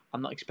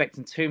 I'm not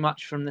expecting too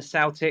much from the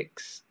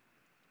Celtics.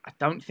 I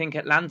don't think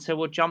Atlanta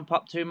will jump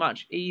up too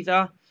much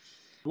either.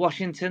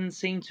 Washington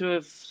seem to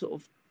have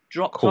sort of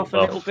dropped off a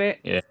little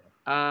bit. Yeah.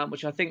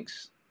 Which I think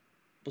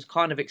was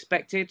kind of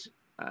expected,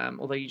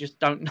 although you just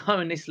don't know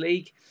in this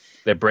league.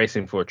 They're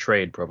bracing for a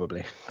trade,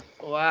 probably.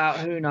 Wow,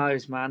 who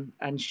knows, man?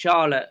 And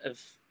Charlotte,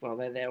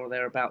 they're there or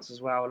thereabouts as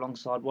well,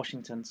 alongside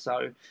Washington.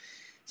 So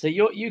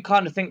you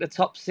kind of think the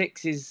top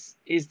 6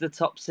 is the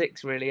top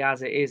 6 really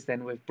as it is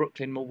then, with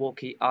Brooklyn,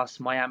 Milwaukee, us,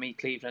 Miami,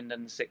 Cleveland,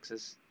 and the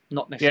Sixers.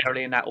 Not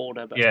necessarily in that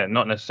order, but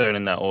not necessarily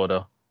in that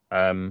order.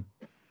 And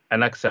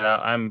like I said,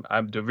 I'm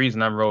the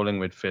reason I'm rolling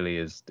with Philly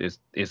is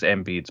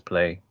Embiid's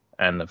play.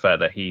 And the fact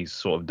that he's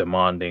sort of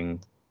demanding,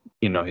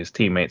 his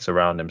teammates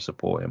around him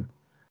support him.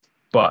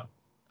 But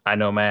I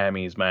know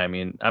Miami is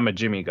Miami, and I'm a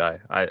Jimmy guy.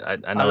 I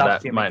know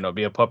that Jimmy might not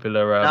be a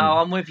popular. No,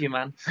 I'm with you,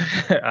 man.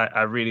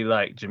 I really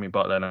like Jimmy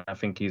Butler, and I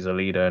think he's a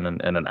leader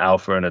and an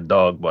alpha and a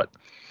dog. But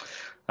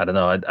I don't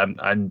know.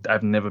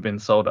 I've never been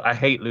sold. I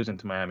hate losing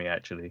to Miami,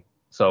 actually.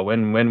 So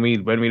when we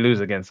lose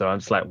against them, I'm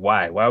just like,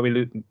 why? Why are we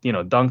losing?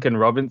 Duncan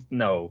Robinson?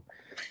 No.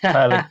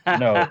 Tyler,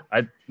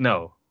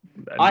 no.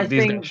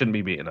 These guys shouldn't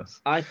be beating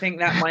us. I think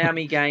that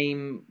Miami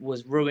game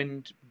was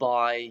ruined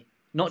by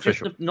not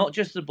just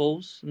the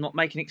Bulls, not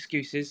making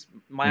excuses.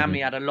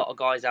 Miami had a lot of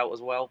guys out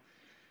as well.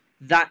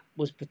 That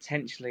was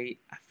potentially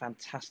a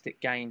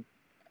fantastic game.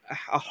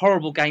 A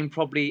horrible game,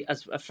 probably,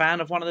 as a fan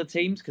of one of the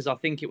teams, because I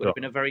think it would have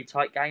been a very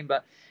tight game.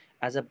 But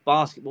as a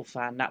basketball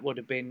fan, that would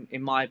have been,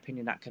 in my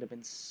opinion, that could have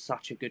been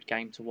such a good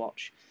game to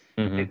watch.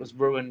 It was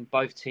ruined.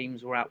 Both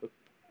teams were out with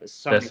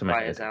so many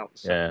players out.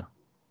 So. Yeah.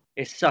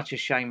 It's such a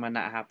shame when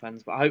that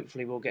happens, but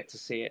hopefully we'll get to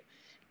see it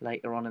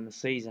later on in the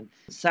season.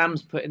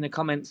 Sam's put in the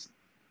comments,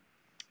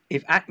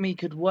 if Acme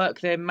could work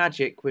their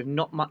magic with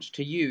not much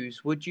to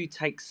use, would you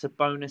take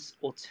Sabonis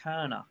or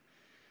Turner?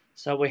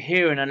 So we're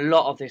hearing a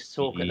lot of this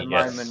talk at the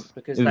moment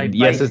because they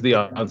yes is the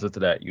answer to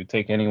that. You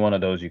take any one of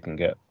those you can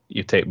get.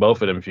 You take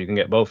both of them if you can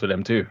get both of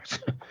them too.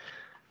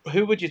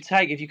 Who would you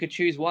take if you could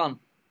choose one?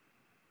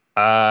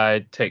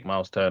 I'd take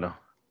Miles Turner.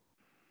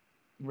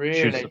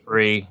 Really? Shoots the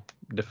 3,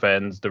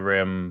 defends the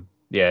rim.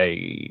 Yeah,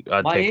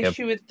 I'd My take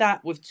issue him. with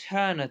that, with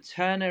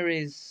Turner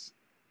is,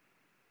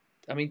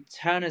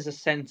 Turner's a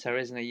centre,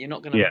 isn't he? You're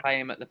not going to play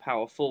him at the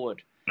power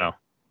forward. No.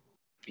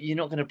 You're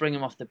not going to bring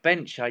him off the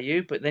bench, are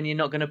you? But then you're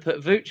not going to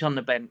put Vooch on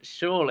the bench,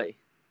 surely.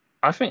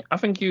 I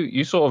think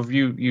you sort of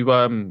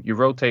you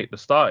rotate the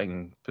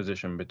starting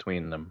position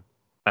between them,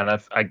 and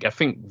I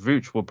think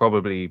Vooch will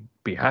probably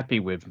be happy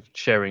with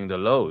sharing the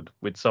load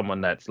with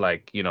someone that's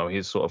like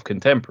his sort of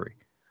contemporary.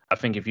 I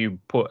think if you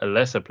put a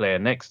lesser player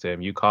next to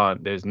him, you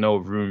can't. There's no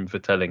room for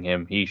telling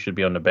him he should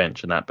be on the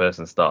bench and that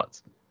person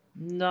starts.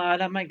 No,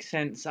 that makes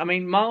sense. I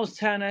mean, Miles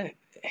Turner,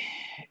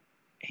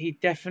 he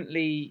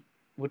definitely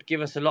would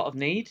give us a lot of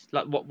need,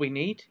 like what we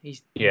need.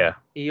 Yeah,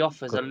 He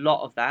offers a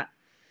lot of that.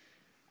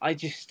 I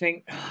just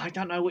think I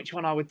don't know which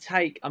one I would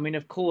take. I mean,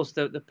 of course,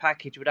 the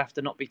package would have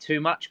to not be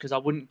too much because I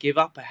wouldn't give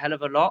up a hell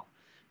of a lot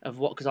of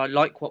what because I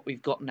like what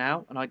we've got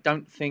now, and I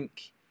don't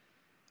think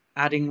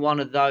adding one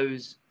of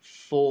those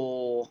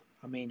for.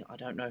 I mean, I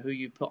don't know who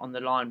you put on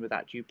the line with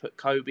that. Do you put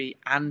Kobe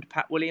and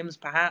Pat Williams,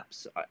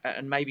 perhaps,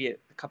 and maybe a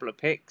couple of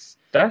picks?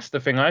 that's the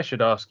thing I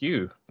should ask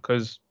you,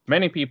 because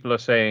many people are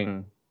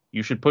saying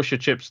you should push your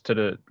chips to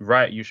the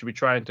right. You should be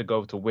trying to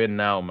go to win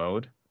now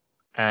mode,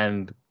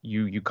 and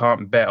you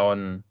can't bet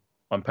on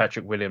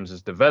Patrick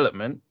Williams'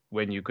 development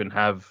when you can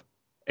have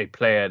a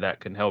player that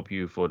can help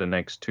you for the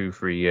next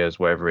 2-3 years,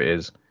 whatever it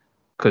is,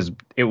 because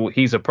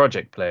he's a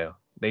project player.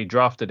 They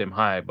drafted him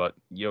high, but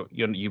you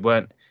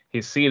weren't.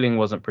 His ceiling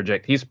wasn't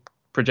projected. He's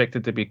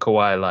projected to be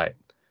Kawhi light,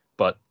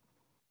 but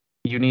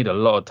you need a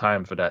lot of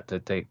time for that to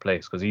take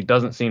place because he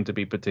doesn't seem to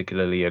be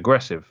particularly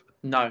aggressive.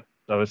 No.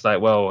 So it's like,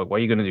 well, what are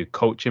you going to do?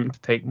 Coach him to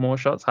take more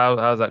shots?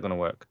 How's that going to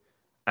work?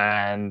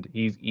 And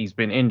he's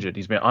been injured.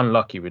 He's been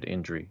unlucky with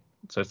injury.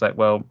 So it's like,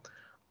 well,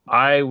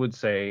 I would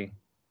say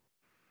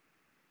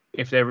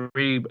if they're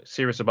really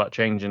serious about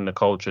changing the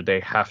culture, they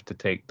have to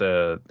make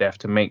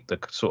the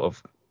sort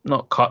of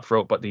not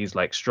cutthroat, but these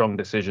like strong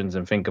decisions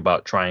and think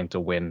about trying to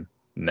win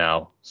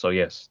now. So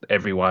yes,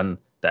 everyone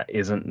that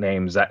isn't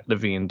named Zach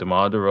LaVine,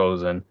 DeMar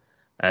DeRozan,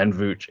 and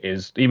Vooch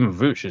is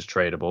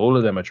tradable. All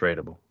of them are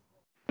tradable.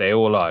 They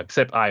all are,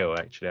 except Io.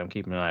 Actually, I'm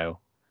keeping Io.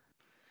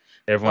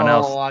 Everyone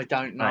else, I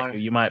don't know.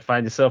 you might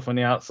find yourself on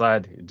the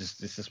outside.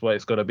 This is what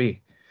it's got to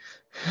be.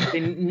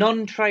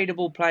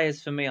 Non-tradable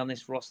players for me on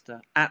this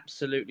roster,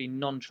 absolutely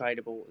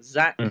non-tradable.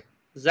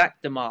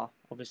 Zach DeMar,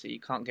 obviously you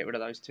can't get rid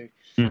of those two.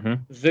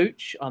 Mm-hmm.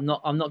 Vooch,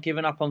 I'm not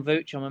giving up on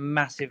Vooch. I'm a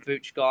massive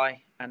Vooch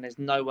guy, and there's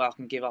no way I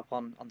can give up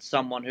on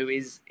someone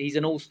he's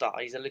an all-star.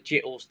 He's a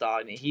legit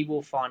all-star, and he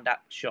will find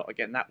that shot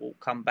again. That will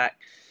come back.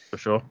 For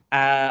sure.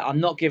 I'm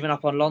not giving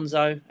up on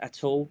Lonzo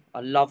at all.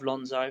 I love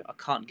Lonzo. I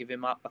can't give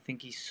him up. I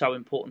think he's so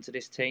important to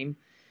this team.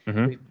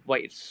 Mm-hmm. We've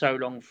waited so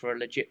long for a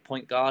legit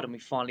point guard, and we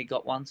finally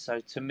got one. So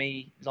to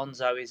me,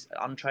 Lonzo is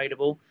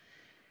untradeable.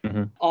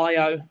 Mm-hmm.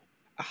 Io,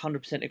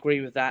 100%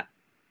 agree with that.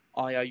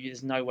 Io,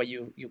 there's no way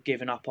you're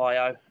giving up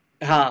Io.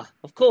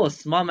 Of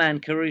course, my man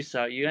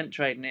Caruso. You ain't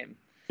trading him.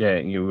 Yeah,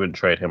 you wouldn't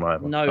trade him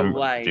either. No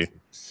way.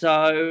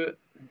 So,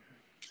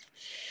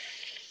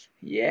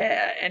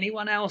 yeah,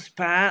 anyone else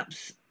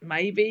perhaps?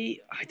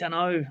 Maybe. I don't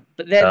know.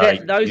 But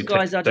those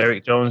guys are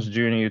Derrick Jones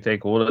Jr., you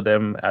take all of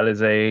them.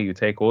 Alizé, you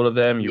take all of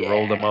them, you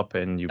roll them up,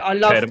 and you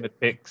pair them with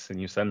picks, and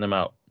you send them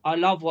out. I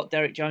love what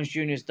Derrick Jones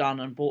Jr. has done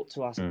and brought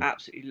to us.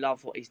 Absolutely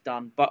love what he's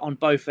done. But on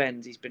both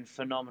ends, he's been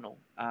phenomenal.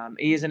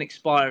 He is an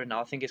expirer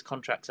now. I think his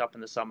contract's up in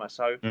the summer.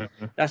 So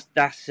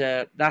that's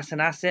an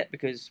asset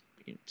because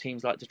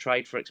teams like to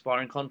trade for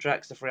expiring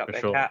contracts to free up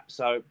their cap.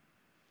 So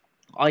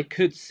I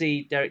could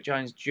see Derrick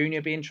Jones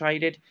Jr. being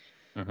traded.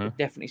 Could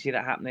definitely see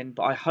that happening.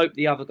 But I hope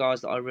the other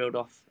guys that I reeled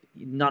off,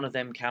 none of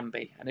them can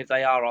be. And if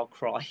they are, I'll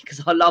cry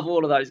because I love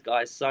all of those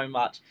guys so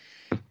much.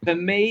 For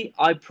me,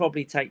 I'd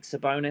probably take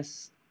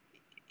Sabonis.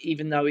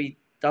 Even though he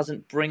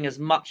doesn't bring as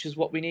much as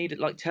what we need,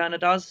 like Turner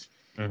does,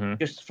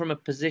 just from a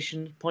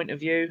position point of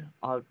view,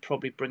 I would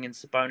probably bring in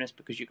Sabonis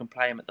because you can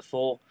play him at the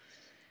 4,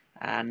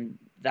 and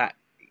that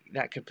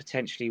could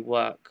potentially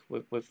work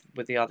with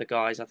the other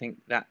guys. I think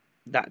that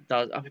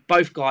does. I mean,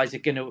 both guys are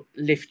going to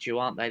lift you,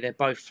 aren't they? They're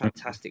both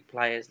fantastic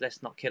players.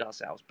 Let's not kid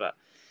ourselves, but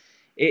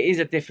it is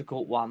a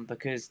difficult one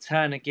because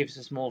Turner gives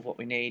us more of what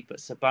we need, but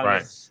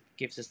Sabonis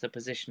gives us the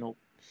positional.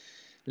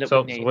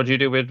 So what do you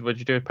do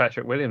with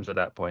Patrick Williams at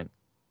that point?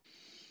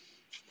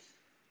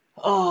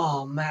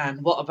 Oh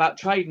man, what about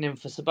trading him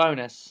for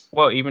Sabonis?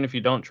 Well, even if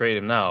you don't trade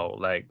him now,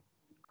 like,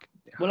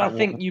 I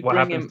think what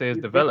happens to his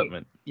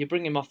development? You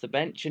bring him off the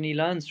bench, and he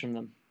learns from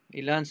them.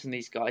 He learns from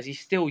these guys. He's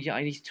still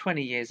young. He's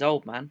 20 years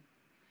old, man.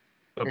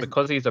 But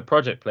because he's a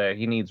project player,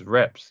 he needs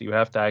reps. You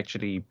have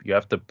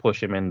to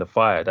push him in the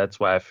fire. That's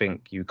why I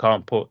think you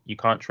can't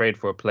trade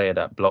for a player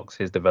that blocks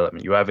his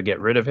development. You either get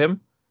rid of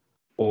him,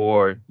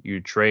 or you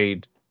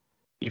trade.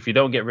 If you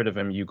don't get rid of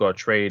him, you got to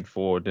trade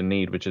for the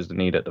need, which is the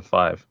need at the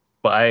 5.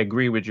 But I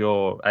agree with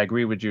you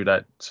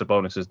that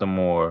Sabonis is the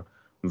more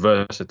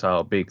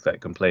versatile big that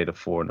can play the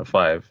 4 and the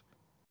 5.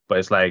 But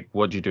it's like,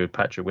 what do you do with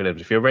Patrick Williams?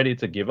 If you're ready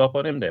to give up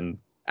on him, then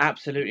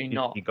absolutely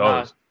not. He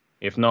goes. No.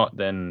 If not,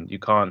 then you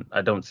can't.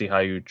 I don't see how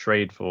you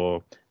trade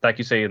for, like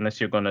you say,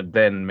 unless you're gonna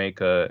then make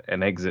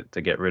an exit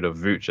to get rid of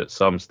Vooch at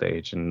some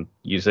stage. And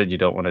you said you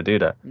don't want to do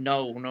that.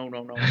 No.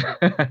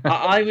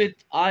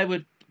 I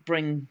would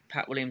bring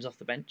Pat Williams off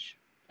the bench,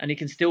 and he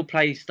can still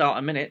play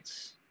starter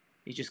minutes.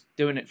 He's just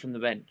doing it from the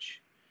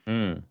bench,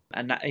 and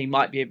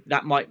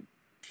that might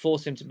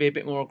force him to be a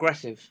bit more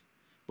aggressive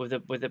with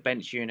the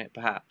bench unit,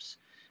 perhaps.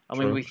 I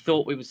mean, we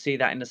thought we would see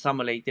that in the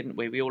summer league, didn't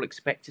we? We all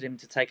expected him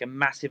to take a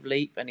massive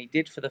leap, and he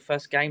did for the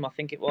first game, I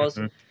think it was.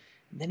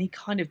 then he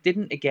kind of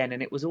didn't again,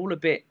 and it was a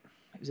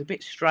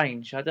bit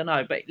strange. I don't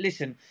know, but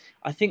listen,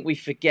 I think we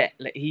forget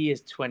that he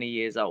is 20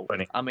 years old.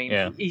 20. I mean,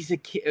 Yeah. he's a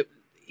kid.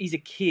 He's a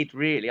kid,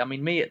 really. I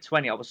mean, me at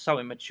 20, I was so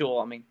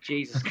immature. I mean,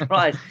 Jesus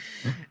Christ.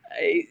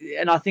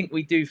 And I think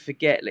we do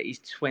forget that he's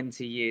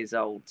 20 years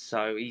old.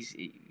 So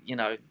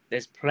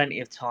there's plenty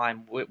of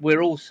time.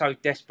 We're all so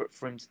desperate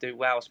for him to do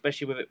well,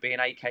 especially with it being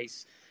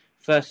AK's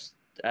first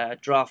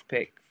draft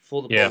pick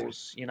for the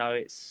Bulls.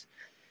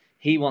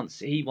 He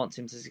wants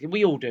him to.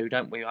 We all do,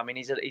 don't we? I mean,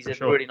 he's a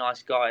sure. really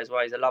nice guy as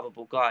well. He's a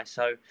lovable guy.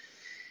 So,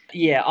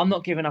 yeah, I'm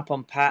not giving up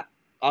on Pat.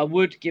 I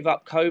would give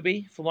up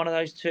Kobe for one of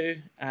those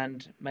two,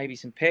 and maybe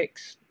some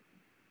picks.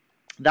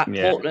 The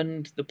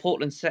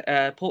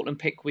Portland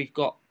pick we've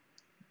got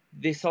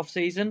this off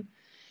season,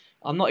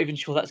 I'm not even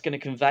sure that's going to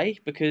convey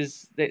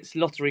because it's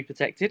lottery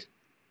protected.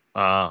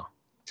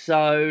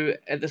 So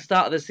at the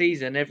start of the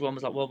season, everyone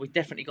was like, "Well, we've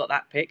definitely got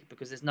that pick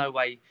because there's no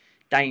way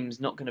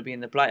Dame's not going to be in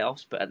the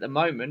playoffs." But at the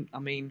moment, I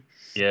mean,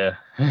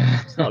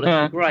 it's not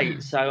looking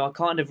great. So I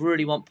kind of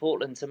really want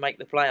Portland to make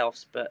the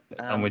playoffs. But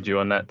I'm with you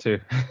on that too.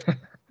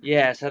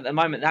 Yeah, so at the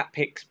moment that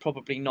pick's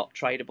probably not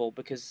tradable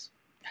because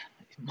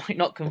it might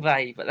not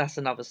convey, but that's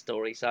another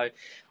story. So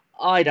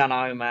I don't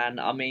know, man.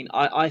 I mean,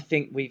 I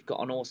think we've got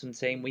an awesome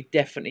team. We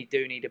definitely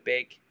do need a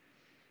big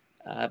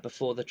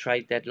before the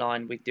trade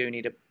deadline. We do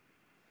need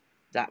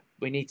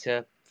we need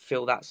to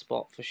fill that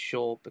spot for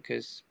sure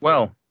because...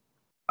 Well,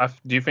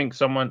 do you think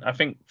I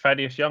think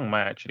Thaddeus Young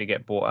might actually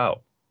get bought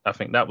out. I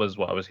think that was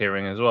what I was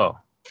hearing as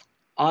well.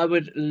 I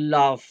would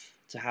love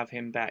to have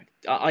him back.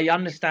 I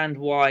understand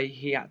why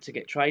he had to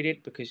get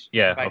traded because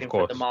of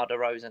course, for DeMar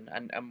DeRozan,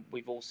 and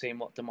we've all seen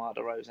what DeMar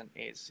DeRozan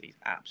is. He's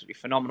absolutely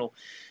phenomenal.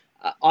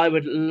 I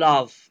would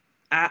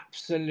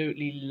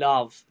absolutely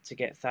love to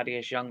get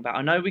Thaddeus Young back.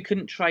 I know we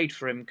couldn't trade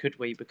for him, could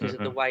we? Because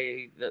of the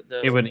way that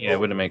it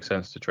wouldn't make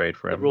sense to trade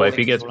for him. But if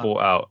he gets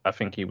bought out, I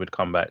think he would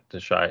come back to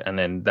Shy, and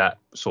then that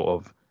sort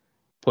of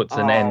puts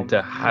an end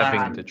to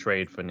having to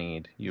trade for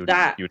need. You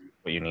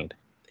what you need.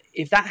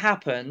 If that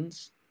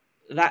happens,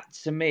 that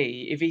to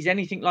me, if he's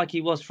anything like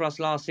he was for us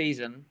last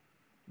season,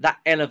 that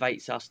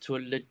elevates us to a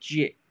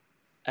legit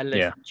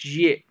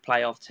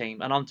playoff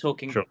team. And I'm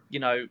talking,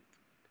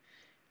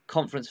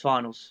 conference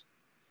finals.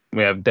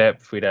 We have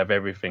depth. We'd have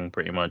everything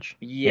pretty much.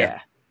 Yeah.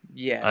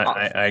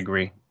 I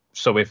agree.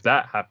 So if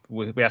that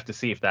happens, we have to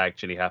see if that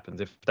actually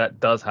happens. If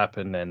that does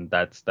happen, then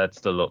that's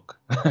the look.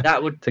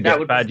 That would to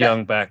get Thad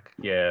Young back.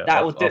 Yeah,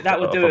 that would do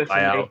it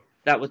for me.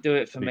 That would do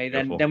it for me.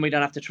 Then we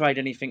don't have to trade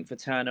anything for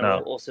Turner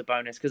or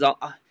Sabonis because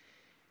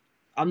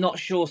I'm not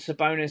sure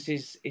Sabonis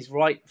is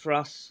right for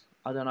us.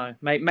 I don't know.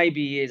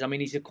 Maybe he is. I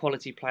mean, he's a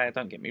quality player.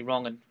 Don't get me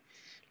wrong. And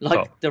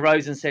like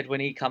DeRozan said when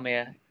he come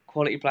here,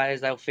 quality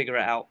players they'll figure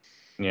it out.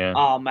 Yeah.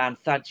 Oh man,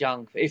 Thad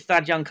Young. If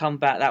Thad Young come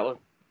back,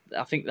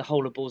 I think the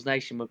whole of Bulls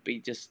Nation would be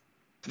just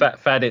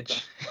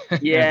Fadich.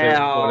 Yeah.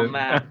 Oh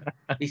man,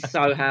 be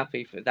so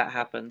happy if that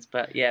happens.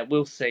 But yeah,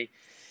 we'll see.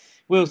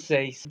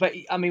 But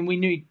I mean, we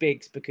need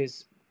bigs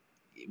because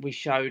we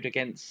showed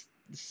against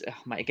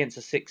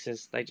the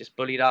Sixers, they just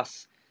bullied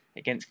us.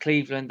 Against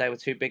Cleveland, they were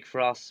too big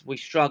for us. We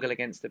struggle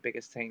against the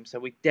biggest team, so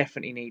we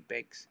definitely need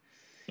bigs.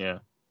 Yeah.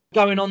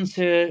 Going on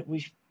to,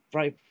 we've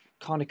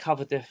kind of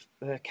covered the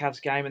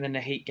Cavs game, and then the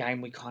Heat game,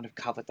 we kind of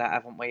covered that,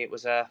 haven't we? It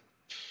was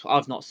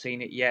I've not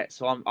seen it yet,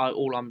 so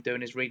all I'm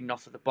doing is reading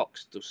off of the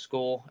box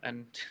score.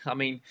 And I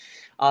mean,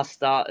 our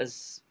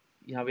starters,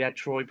 we had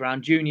Troy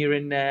Brown Jr.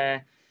 in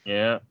there.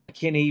 Yeah.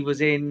 McKinney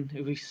was in,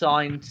 who we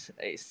signed.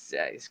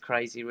 It's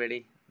crazy,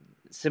 really.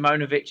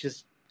 Simonovic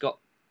has got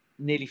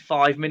nearly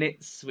 5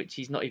 minutes, which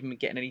he's not even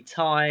getting any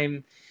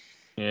time.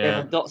 Yeah.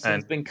 Devon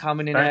Dotson's been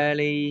coming in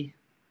early.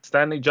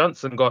 Stanley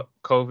Johnson got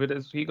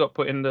COVID. He got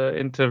put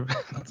into.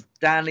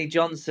 Stanley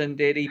Johnson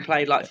did. He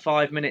played like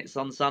 5 minutes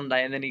on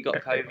Sunday, and then he got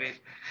COVID.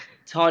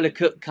 Tyler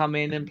Cook come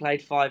in and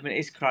played 5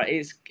 minutes.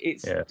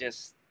 It's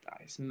just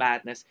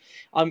madness.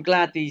 I'm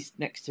glad these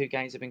next two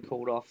games have been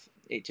called off.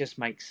 It just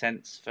makes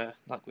sense for,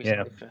 like we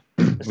said, for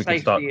the we safety can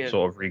start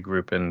sort of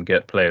regroup and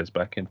get players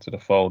back into the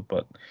fold.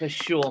 But for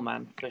sure,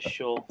 man, for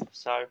sure.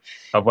 So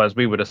otherwise,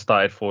 we would have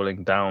started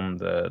falling down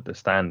the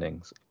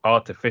standings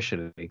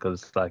artificially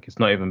because it's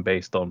not even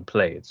based on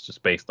play; it's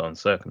just based on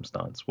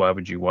circumstance. Why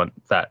would you want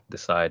that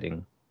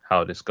deciding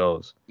how this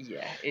goes?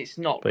 Yeah, it's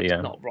not. It's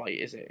not right,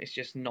 is it? It's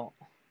just not.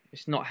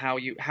 It's not how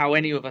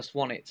any of us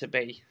want it to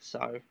be.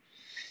 So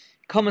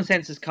common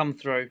sense has come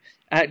through.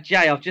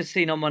 Jay, I've just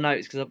seen on my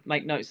notes, because I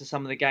make notes of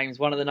some of the games.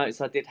 One of the notes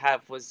I did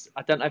have was,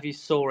 I don't know if you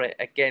saw it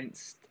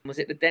was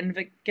it the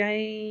Denver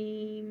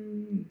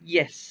game?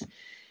 Yes.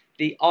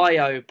 The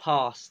IO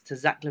pass to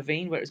Zach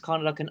LaVine, where it was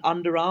kind of like an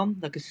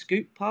underarm, like a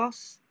scoop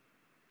pass.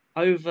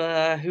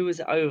 Over, who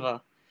was it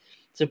over?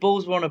 So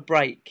Bulls were on a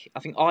break. I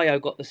think IO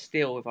got the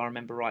steal, if I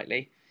remember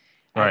rightly.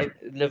 Right.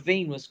 And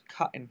LaVine was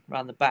cutting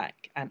around the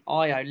back, and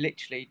Io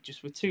literally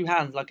just with two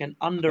hands, like an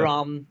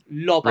underarm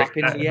lob up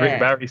in the air. Rick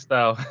Barry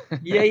style.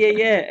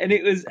 Yeah. And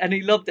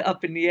he lobbed it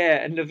up in the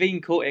air, and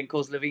LaVine caught it, and of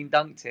course LaVine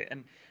dunked it.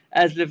 And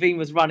as Levine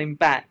was running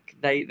back,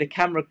 the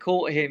camera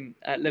caught him.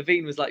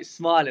 Levine was like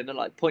smiling and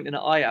like pointing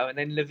at Io, and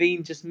then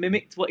Levine just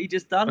mimicked what he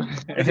just done,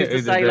 as if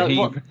to say The like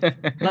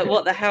heave.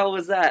 what the hell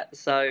was that?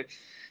 So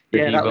The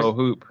yeah, heave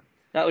hoop.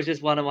 that was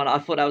just one of one. I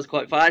thought that was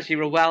quite fun. I actually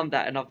rewound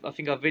that, and I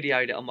think I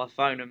videoed it on my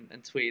phone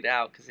and tweeted it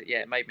out because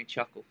it made me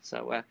chuckle.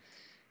 So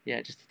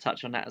yeah, just to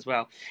touch on that as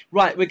well.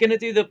 Right, we're going to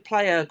do the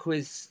player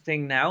quiz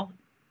thing now.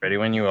 Ready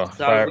when you are.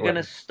 So we're going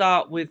to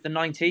start with the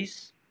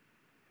 90s.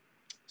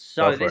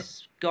 So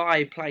this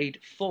guy played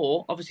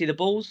for, obviously, the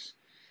Bulls.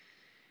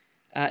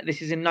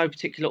 This is in no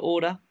particular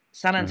order.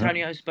 San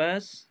Antonio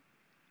Spurs,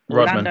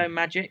 Orlando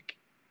Magic,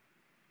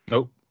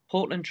 Nope.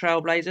 Portland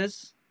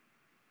Trailblazers,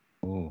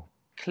 Ooh.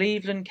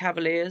 Cleveland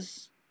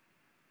Cavaliers,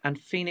 and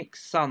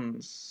Phoenix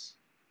Suns.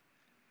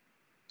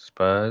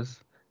 Spurs.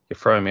 You're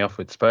throwing me off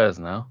with Spurs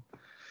now.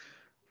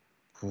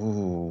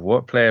 Ooh,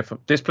 what player from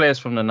this player's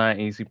from the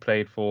 90s? He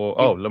played for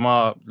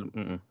Lamar.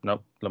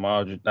 Nope,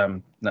 Lamar.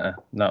 No,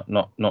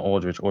 not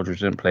Aldridge.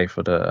 Aldridge didn't play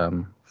for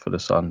the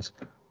Suns.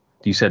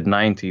 You said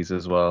 90s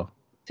as well.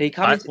 So he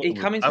come into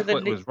the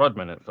league. It was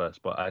Rodman at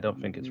first, but I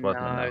don't think it's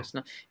Rodman. No, it's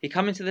not. He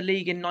come into the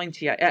league in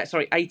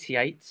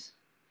 88,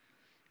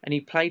 and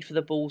he played for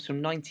the Bulls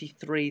from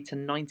 93 to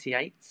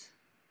 98.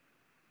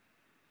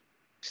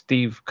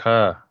 Steve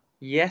Kerr.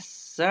 Yes,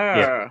 sir.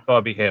 Yeah,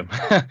 gotta be him.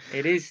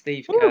 It is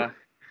Steve Kerr.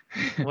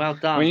 Well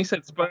done. When you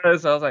said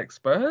Spurs, I was like,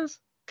 Spurs?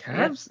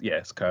 Cavs? Yeah.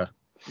 Yes, Kerr.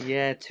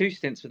 Yeah, 2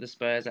 stints with the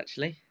Spurs,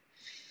 actually.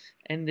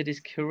 Ended his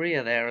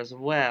career there as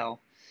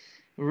well.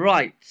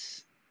 Right.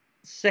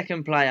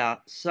 Second player.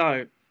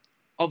 So,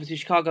 obviously,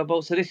 Chicago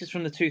Bulls. So, this is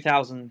from the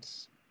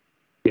 2000s.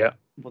 Yeah.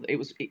 Well,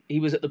 he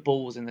was at the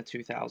Bulls in the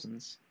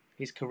 2000s.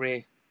 His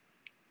career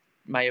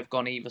may have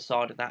gone either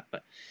side of that.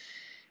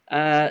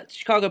 But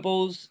Chicago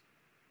Bulls,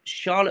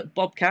 Charlotte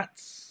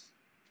Bobcats.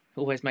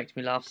 Always makes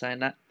me laugh saying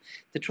that.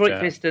 Detroit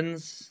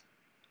Pistons,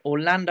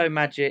 Orlando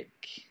Magic,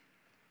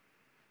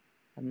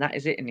 and that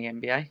is it in the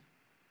NBA.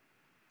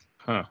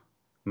 Huh.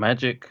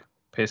 Magic,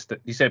 Pistons.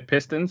 You said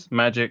Pistons,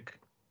 Magic.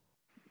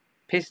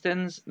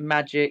 Pistons,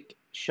 Magic,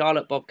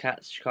 Charlotte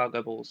Bobcats,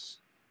 Chicago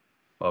Bulls.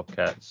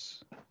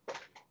 Bobcats.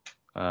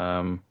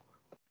 I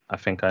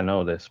think I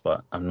know this,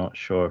 but I'm not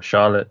sure.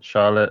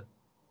 Charlotte,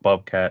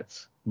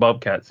 Bobcats.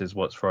 Bobcats is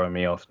what's throwing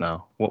me off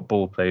now. What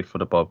Bull played for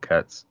the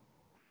Bobcats?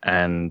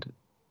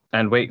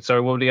 And wait,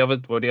 sorry, what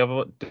were the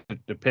other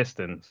the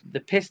Pistons?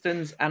 The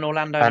Pistons and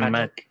Orlando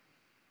Magic.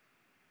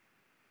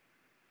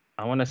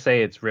 I want to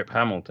say it's Rip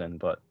Hamilton,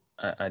 but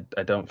I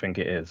don't think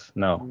it is.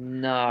 No.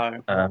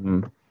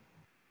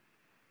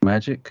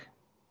 Magic.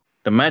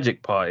 The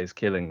Magic part is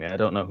killing me. I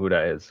don't know who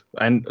that is.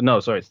 And no,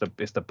 sorry,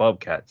 it's the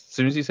Bobcats. As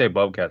soon as you say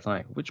Bobcats, I'm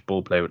like, which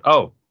Bull played with?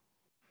 Oh.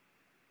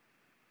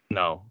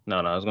 No.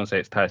 I was gonna say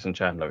it's Tyson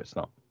Chandler. It's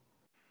not.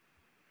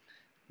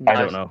 No, I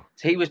don't know.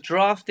 So he was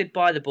drafted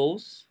by the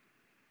Bulls.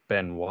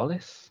 Ben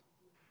Wallace?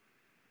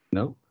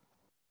 No.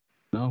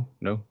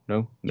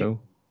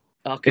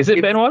 Is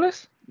it Ben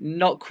Wallace?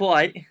 Not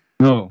quite.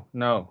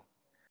 No.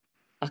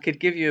 I could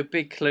give you a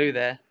big clue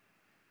there.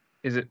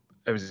 Is it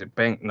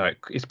Ben? No,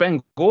 it's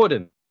Ben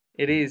Gordon.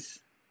 It is.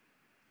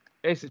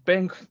 It's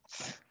Ben.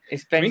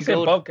 It's Ben Gordon.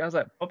 Said I was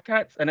like,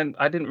 Bobcats, and then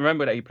I didn't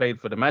remember that he played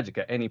for the Magic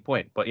at any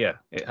point. But yeah,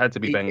 it had to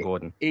be Ben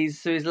Gordon.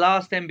 So his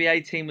last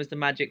NBA team was the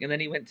Magic, and then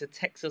he went to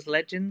Texas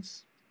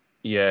Legends.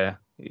 Yeah,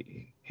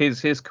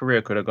 his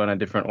career could have gone a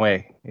different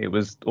way. It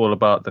was all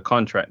about the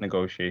contract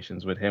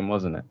negotiations with him,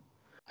 wasn't it?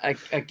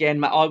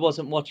 Again, I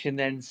wasn't watching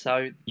then,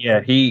 so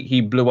yeah,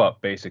 he blew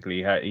up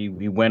basically. He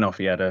went off.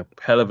 He had a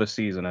hell of a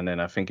season, and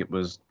then I think it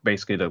was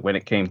basically that when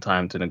it came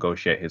time to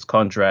negotiate his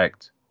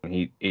contract,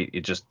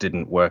 it just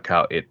didn't work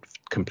out. It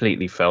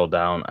completely fell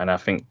down, and I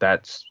think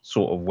that's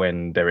sort of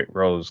when Derrick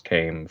Rose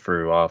came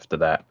through after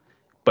that.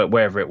 But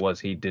wherever it was,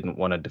 he didn't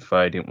want to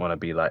defer. Didn't want to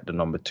be like the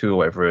number 2 or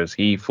whatever it was.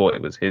 He thought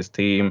it was his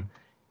team.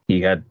 He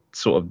had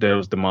sort of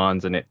those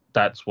demands, and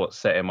that's what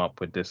set him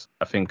up with this.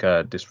 I think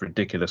this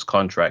ridiculous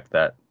contract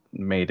that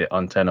made it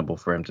untenable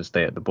for him to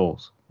stay at the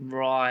Bulls.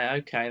 Right.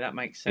 Okay, that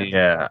makes sense.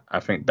 Yeah,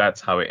 I think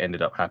that's how it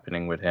ended up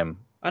happening with him.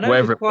 I know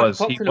wherever it was,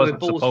 he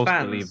wasn't supposed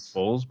to leave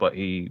Bulls, but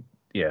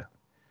yeah.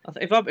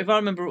 If I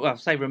remember, well,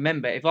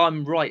 remember, if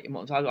I'm right,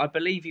 I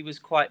believe he was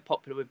quite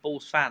popular with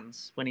Bulls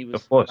fans when he was.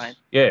 Of course, playing.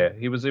 Yeah,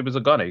 he was a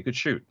gunner. He could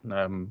shoot.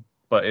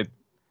 But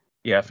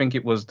I think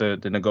it was the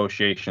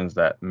negotiations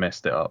that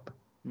messed it up.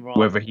 Right.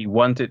 Whether he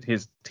wanted,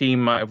 his team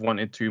might have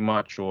wanted too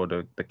much, or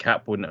the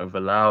cap wouldn't have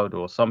allowed,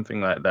 or something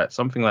like that.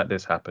 Something like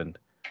this happened,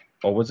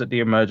 or was it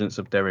the emergence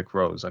of Derrick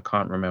Rose? I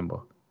can't remember.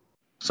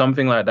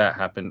 Something like that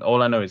happened.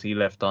 All I know is he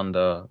left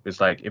under. It's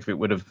like if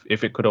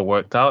it could have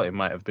worked out, it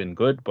might have been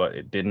good, but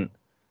it didn't.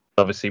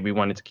 Obviously, we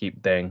wanted to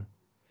keep Deng.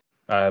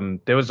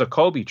 There was a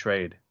Kobe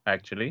trade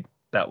actually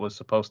that was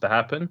supposed to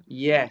happen.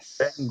 Yes.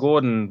 Ben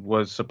Gordon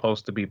was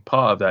supposed to be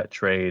part of that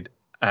trade,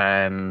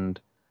 and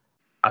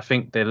I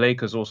think the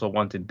Lakers also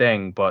wanted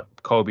Deng, but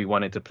Kobe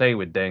wanted to play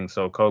with Deng,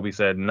 so Kobe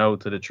said no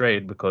to the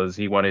trade because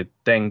he wanted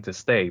Deng to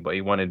stay, but he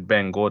wanted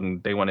Ben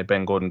Gordon. They wanted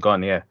Ben Gordon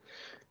gone, yeah.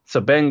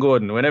 So Ben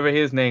Gordon, whenever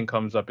his name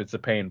comes up, it's a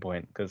pain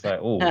point because like,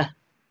 oh,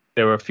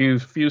 There were a few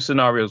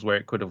scenarios where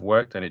it could have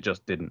worked and it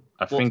just didn't.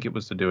 I What think it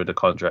was to do with the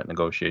contract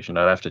negotiation.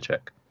 I'd have to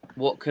check.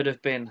 what could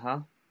have been, huh?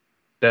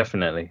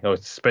 Definitely. Oh,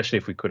 especially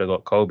if we could have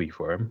got Kobe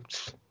for him.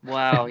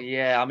 Wow,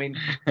 yeah. I mean,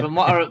 from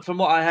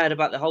what I heard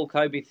about the whole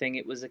Kobe thing,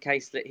 it was a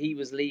case that he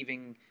was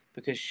leaving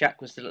because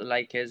Shaq was still at the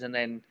Lakers, and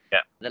then Yeah.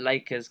 the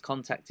Lakers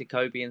contacted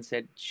Kobe and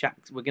said,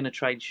 "Shaq, we're going to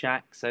trade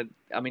Shaq." So,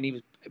 I mean, he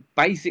was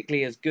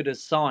basically as good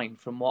as signed,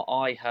 from what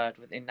I heard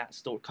within that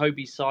story.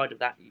 Kobe's side of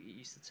that, you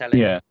used to tell him,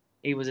 Yeah.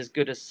 he was as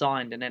good as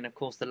signed, and then of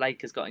course the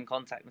Lakers got in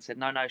contact and said,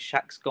 "No, no,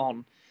 Shaq's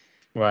gone."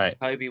 Right.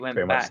 Kobe went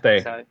Pretty much back,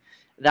 stay. so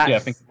Yeah, I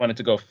that's think he wanted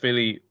to go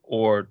Philly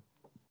or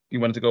he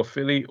wanted to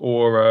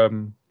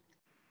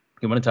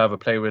have a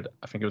play with,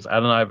 I think it was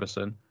Allen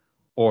Iverson,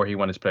 or he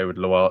wanted to play with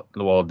Luol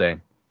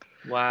Deng.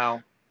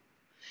 wow.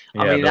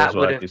 Yeah, I mean, those that were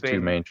would like have his two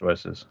been main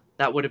choices.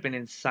 that would have been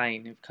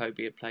insane if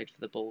Kobe had played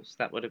for the Bulls.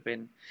 That would have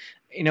been,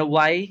 in a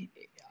way,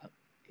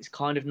 it's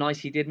kind of nice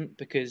he didn't,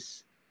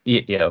 because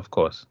Yeah, of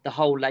course. the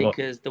whole Well,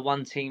 Lakers, the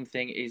one team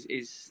thing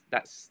is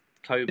that's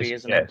Kobe,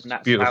 isn't it? it's And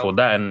that's beautiful. how,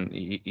 That, and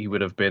he would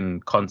have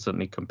been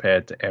constantly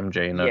compared to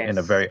MJ in a yes,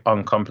 very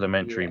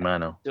uncomplimentary yeah.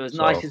 manner. So as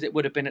nice So as it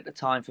would have been at the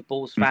time for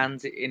Bulls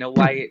fans, in a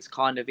way, it's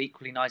kind of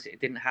equally nice that it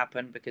didn't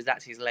happen, because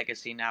that's his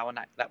legacy now, and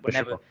that for would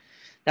never sure.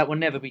 that will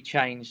never be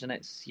changed. And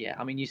it's, yeah,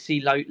 I mean, you see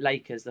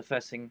Lakers,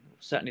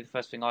 certainly the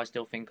first thing I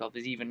still think of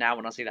is, even now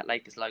when I see that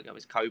Lakers logo,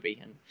 is Kobe,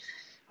 and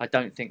I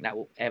don't think that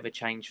will ever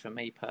change for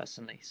me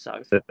personally.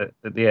 So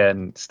Yeah,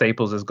 and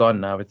Staples is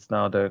gone now. It's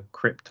now the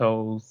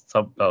Crypto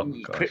sub. Oh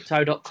gosh,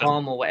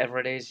 crypto.com or whatever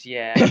it is,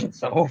 yeah, it's the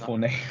something awful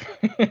like,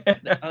 name.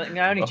 I think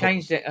I only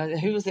changed it.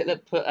 Who was it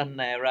that put on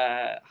there?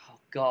 Oh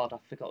God, I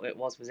forgot what it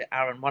was. Was it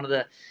Aaron? One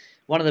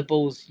of the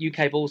Bulls,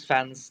 UK Bulls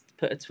fans,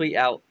 put a tweet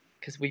out,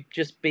 because we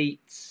just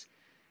beat.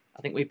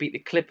 I think we beat the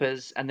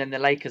Clippers and then the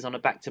Lakers on a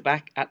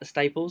back-to-back at the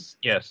Staples.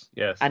 Yes.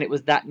 And it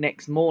was that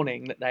next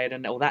morning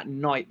that or that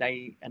night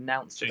they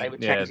announced that they were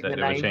changing the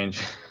They were name.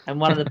 changing.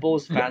 And one of the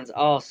Bulls fans,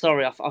 oh,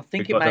 sorry, I We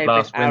think it got may the have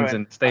last been wins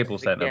Aaron. in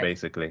Staples Center, Yeah.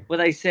 basically. Well,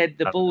 they said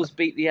the Bulls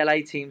beat the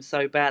LA team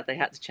so bad they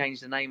had to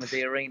change the name of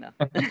the arena,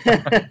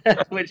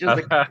 which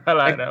was I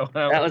like that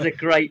one. that was a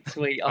great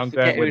tweet. I I'm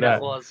forget going who with that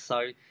that. was,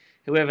 so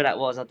whoever that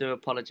was, I do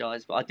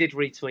apologise, but I did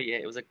retweet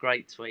it. It was a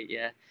great tweet.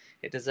 Yeah,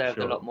 it deserved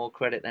a Sure. lot more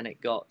credit than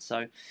it got.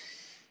 So,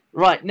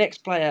 right, next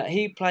player.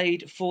 He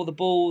played for the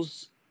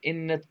Bulls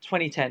in the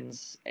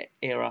 2010s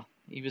era.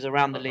 He was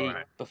around the league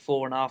Alright.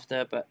 before and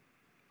after, but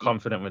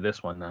Confident with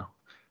this one now.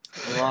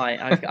 right,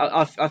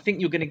 I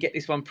think you're going to get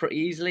this one pretty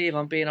easily, if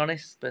I'm being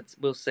honest, but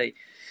we'll see.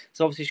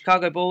 So obviously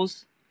Chicago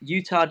Bulls,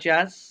 Utah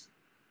Jazz.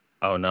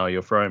 Oh no,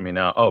 you're throwing me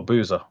now. Oh,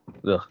 Boozer.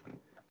 Ugh.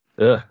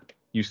 Ugh.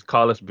 You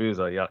Carlos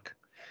Boozer. Yuck.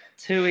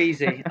 Too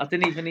easy. I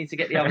didn't even need to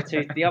get the other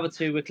two. The other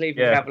two were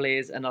Cleveland Yeah.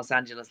 Cavaliers and Los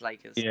Angeles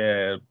Lakers.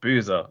 Yeah,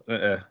 Boozer.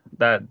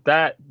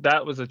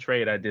 That was a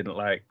trade I didn't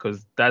like,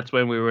 because that's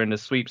when we were in the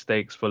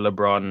sweepstakes for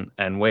LeBron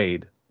and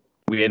Wade.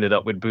 We ended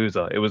up with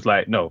Boozer. It was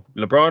like, no,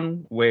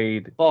 LeBron,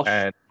 Wade, Bosh.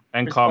 and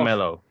Chris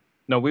Carmelo.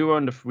 No, we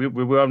were we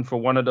were on for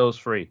one of those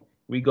three.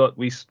 We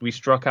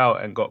struck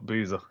out and got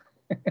Boozer.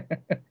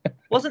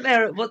 Wasn't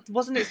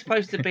it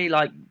supposed to be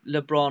like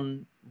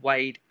LeBron,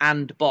 Wade,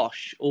 and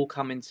Bosh all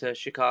coming to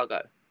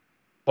Chicago?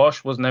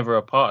 Bosh was never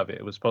a part of it.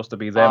 It was supposed to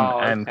be them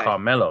and okay.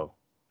 Carmelo.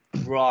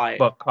 Right.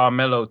 But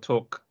Carmelo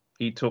took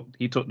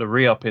the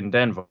re-up in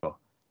Denver.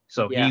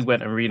 So Yeah. he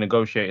went and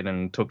renegotiated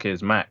and took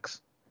his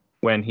max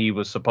when he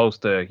was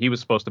supposed to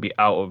be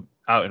out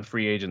in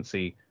free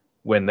agency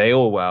when they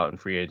all were out in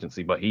free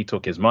agency, but he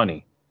took his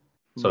money.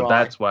 So Right.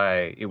 that's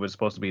why it was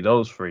supposed to be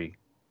those three.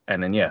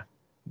 And then yeah,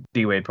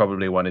 D-Wade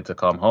probably wanted to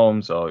come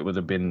home, so it would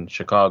have been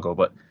Chicago.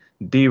 But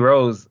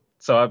D-Rose,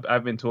 so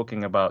I've been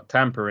talking about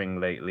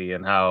tampering lately,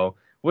 and how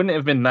wouldn't it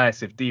have been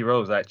nice if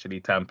D-Rose actually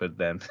tampered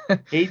then?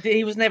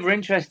 He was never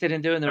interested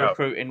in doing the No.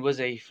 recruiting, was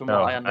he? From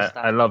No, what I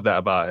understand. I love that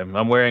about him.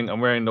 I'm wearing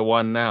the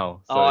one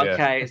now. So, Oh, yeah.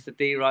 okay. It's the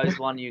D Rose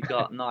one you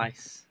got.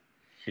 Nice.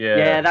 Yeah,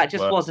 Yeah, that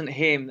just well, wasn't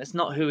him. That's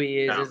not who he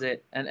is, No. is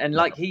it? And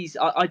like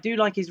I do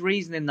like his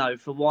reasoning though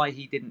for why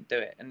he didn't do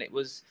it, and it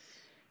was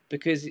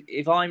because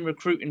if I'm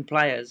recruiting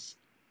players,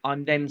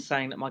 I'm then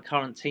saying that my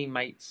current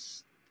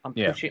teammates,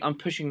 Yeah. I'm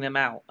pushing them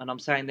out, and I'm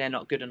saying they're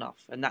not good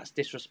enough, and that's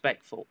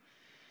disrespectful.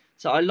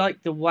 So I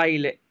like the way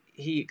that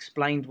he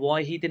explained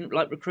why he didn't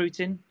like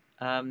recruiting.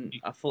 I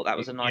thought that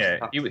was a nice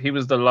touch. he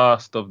was the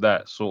last of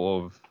that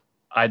sort of,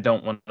 I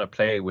don't want to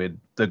play with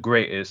the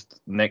greatest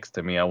next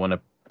to me. I want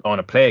to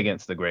play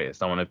against the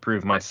greatest. I want to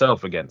prove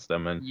myself against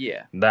them. And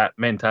Yeah. that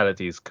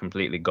mentality is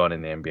completely gone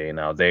in the NBA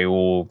now. They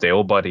all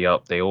buddy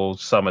up. They all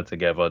summer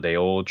together. They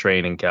all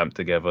train in camp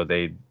together.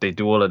 They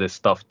do all of this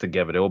stuff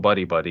together. They all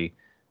buddy.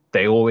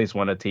 They always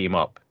want to team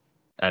up.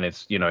 And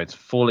it's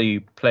fully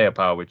player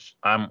power, which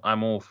I'm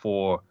all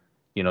for.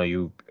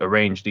 You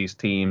arrange these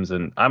teams,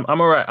 and I'm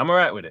all right. I'm all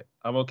right with it.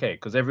 I'm okay,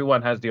 because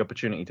everyone has the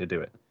opportunity to do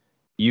it.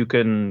 You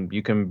can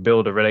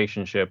build a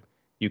relationship.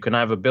 You can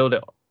either build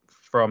it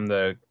from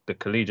the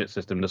collegiate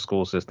system, the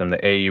school system, the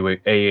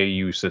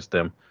AAU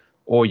system,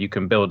 or you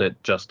can build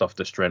it just off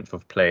the strength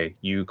of play.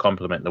 You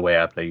complement the way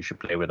I play. You should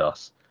play with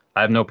us.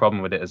 I have no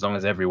problem with it as long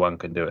as everyone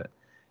can do it.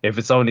 If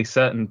it's only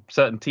certain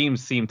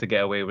teams seem to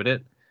get away with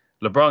it,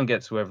 LeBron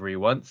gets whoever he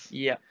wants.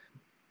 Yeah.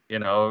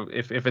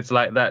 If it's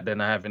like that,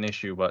 then I have an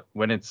issue. But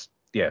when it's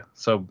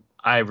so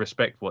I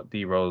respect what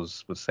D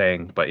Rose was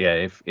saying. But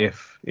yeah,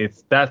 if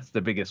that's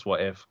the biggest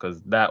what if,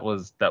 because that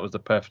was the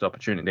perfect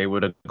opportunity. They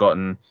would have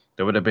gotten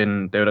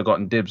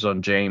dibs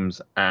on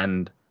James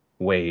and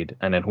Wade,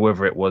 and then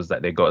whoever it was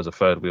that they got as a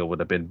third wheel would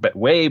have been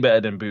way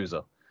better than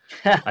Boozer.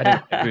 I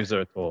didn't like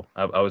Boozer at all.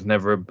 I was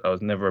never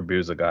a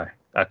Boozer guy.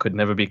 I could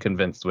never be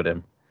convinced with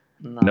him.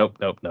 No.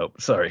 Nope.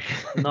 Sorry.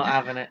 Not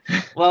having it.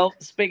 Well,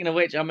 speaking of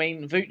which, I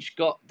mean, Vooch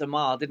got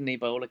DeMar, didn't he,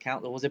 by all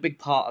accounts? There was a big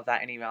part of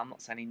that anyway. I'm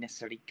not saying he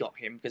necessarily got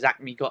him, because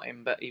Acme got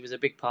him, but he was a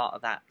big part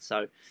of that.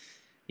 So,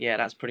 yeah,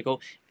 that's pretty cool.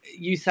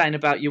 You saying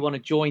about you want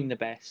to join the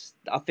best,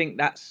 I think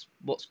that's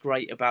what's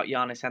great about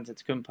Giannis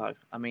Antetokounmpo.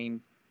 I mean,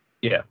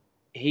 Yeah.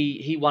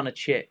 he won a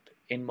chip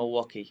in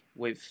Milwaukee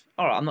with,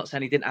 all right, I'm not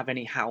saying he didn't have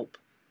any help,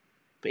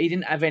 but he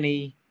didn't have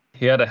any...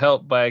 He had a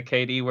help by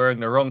KD wearing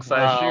the wrong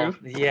size shoe.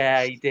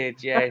 Yeah, he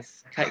did.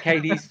 Yes,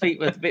 KD's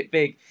feet were a bit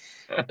big,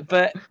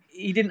 but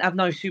he didn't have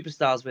no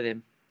superstars with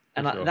him,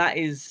 and For sure.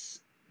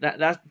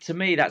 that to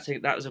me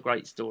that was a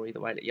great story, the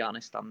way that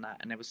Giannis done that,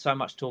 and there was so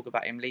much talk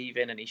about him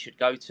leaving and he should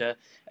go to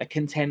a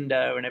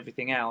contender and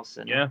everything else,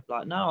 and Yeah.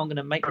 like, no, I'm going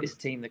to make this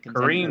team the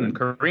contender.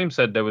 Kareem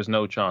said there was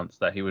no chance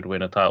that he would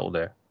win a title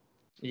there.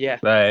 Yeah,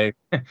 Like,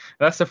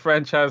 that's a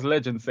franchise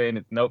legend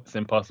saying it's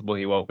impossible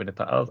he won't win a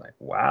title. I was like,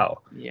 wow.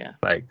 yeah.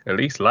 Like, at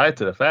least lie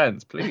to the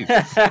fans, please.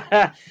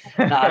 That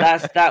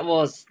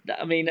was.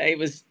 I mean, it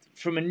was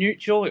from a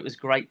neutral. It was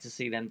great to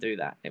see them do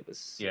that. It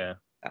was. Yeah.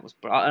 That was.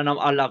 And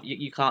I love you.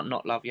 You can't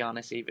not love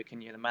Giannis either,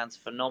 can you? The man's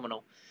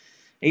phenomenal.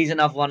 He's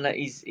another one that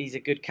he's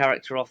a good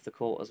character off the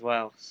court as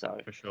well. So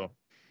For sure.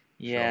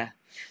 yeah. Sure.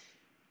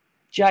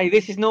 Jay,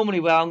 this is normally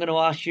where I'm going to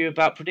ask you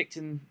about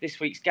predicting this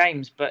week's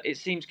games, but it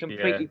seems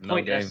completely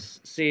pointless,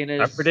 seeing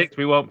as... I predict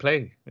we won't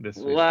play this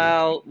week.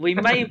 Well, we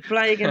may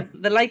play against...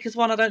 The Lakers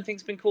one I don't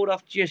think's been called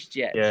off just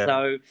yet,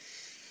 so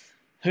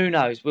who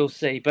knows? We'll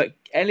see. But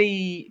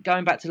Ellie,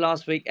 going back to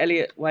last week,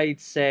 Elliot Wade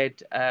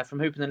said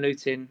from Hoopin' and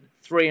Luton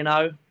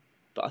 3-0,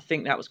 but I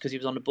think that was because he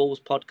was on the Bulls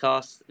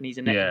podcast and he's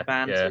a Nets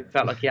fan, so he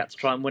felt like he had to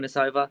try and win us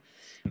over.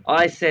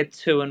 I said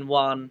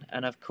 2-1,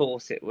 and of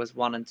course it was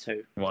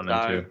 1-2.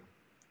 1-2.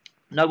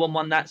 No one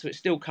won that, so it's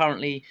still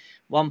currently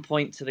 1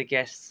 point to the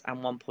guests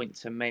and 1 point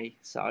to me.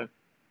 So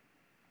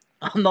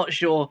I'm not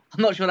sure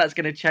that's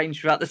going to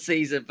change throughout the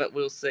season, but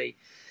we'll see.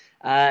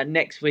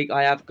 Next week,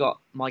 I have got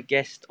my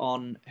guest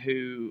on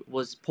who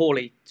was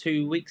poorly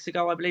 2 weeks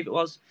ago, I believe it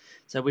was.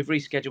 So we've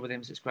rescheduled with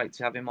him, so it's great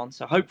to have him on.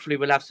 So hopefully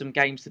we'll have some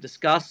games to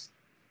discuss.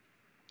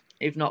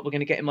 If not, we're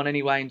going to get him on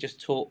anyway and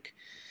just talk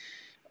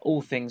all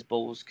things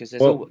Bulls, because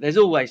there's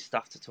always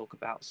stuff to talk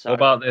about. So what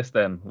about this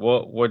then?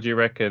 What do you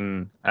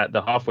reckon at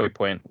the halfway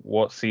point?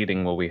 What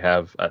seeding will we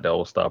have at the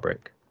All-Star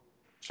break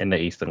in the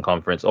Eastern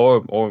Conference,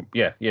 or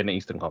in the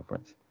Eastern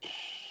Conference?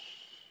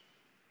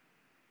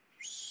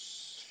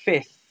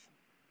 Fifth.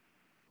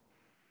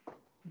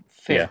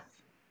 Yeah.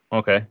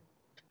 Okay.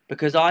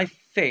 Because I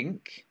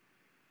think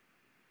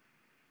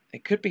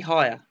it could be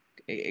higher.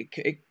 It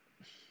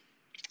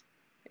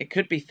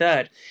could be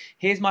third.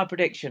 Here's my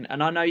prediction,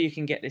 and I know you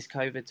can get this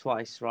COVID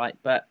twice, right?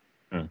 But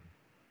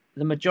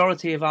the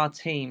majority of our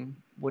team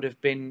would have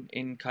been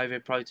in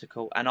COVID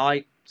protocol, and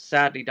I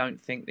sadly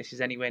don't think this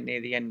is anywhere near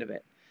the end of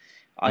it.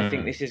 I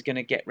think this is going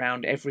to get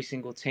round every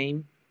single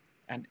team,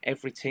 and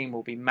every team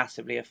will be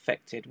massively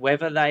affected.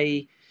 Whether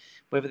the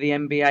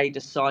NBA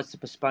decides to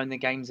postpone the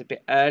games a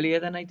bit earlier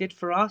than they did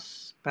for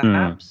us,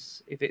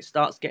 perhaps. If it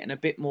starts getting a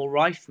bit more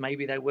rife,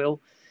 maybe they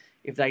will.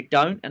 If they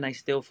don't and they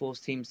still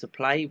force teams to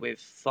play with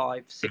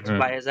 5-6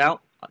 players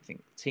out, I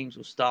think teams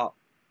will start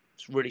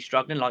really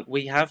struggling like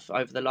we have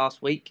over the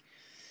last week.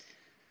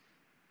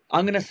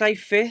 I'm going to say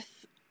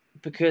fifth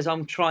because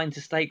I'm trying to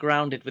stay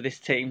grounded with this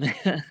team.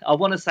 I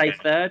want to say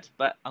third,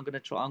 but I'm going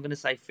to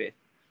say fifth.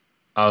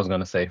 I was going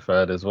to say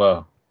third as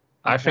well.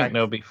 Okay. I think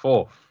they'll be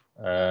fourth.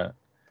 I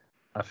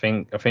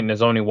think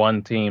there's only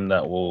one team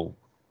that will,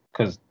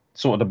 because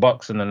sort of the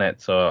Bucks and the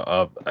Nets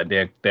are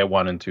they're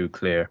 1 and 2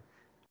 clear.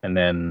 And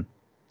then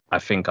I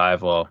think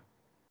either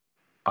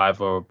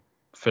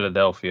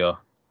Philadelphia.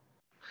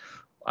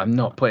 I'm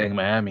not putting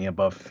Miami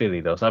above Philly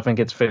though, so I think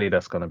it's Philly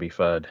that's going to be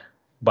third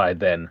by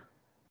then.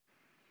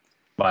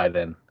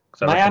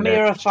 Miami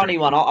are a funny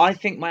one. I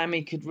think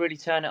Miami could really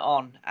turn it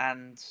on,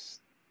 and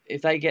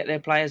if they get their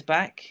players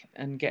back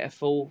and get a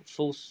full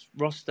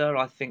roster,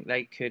 I think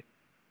they could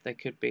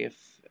be a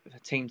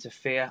team to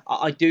fear.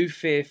 I do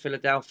fear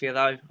Philadelphia,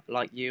 though.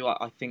 Like you,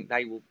 I think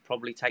they will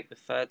probably take the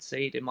third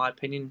seed, in my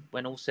opinion,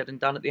 when all's said and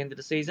done at the end of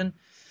the season.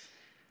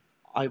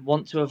 I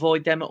want to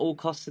avoid them at all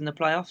costs in the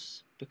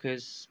playoffs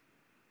because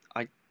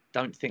I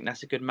don't think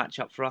that's a good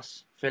matchup for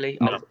us, Philly.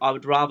 No. I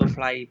would rather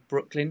play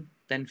Brooklyn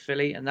than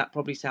Philly, and that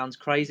probably sounds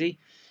crazy,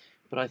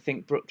 but I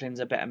think Brooklyn's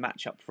a better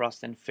matchup for us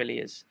than Philly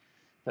is.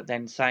 But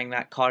then saying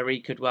that, Kyrie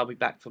could well be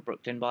back for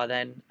Brooklyn by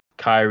then.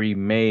 Kyrie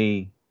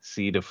may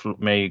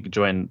may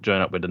join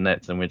up with the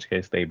Nets, in which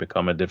case they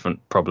become a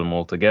different problem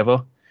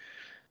altogether.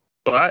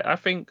 But I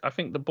think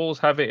the Bulls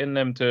have it in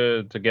them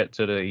to get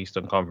to the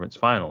Eastern Conference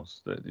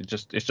Finals.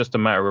 It's just a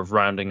matter of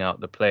rounding out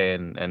the play,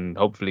 and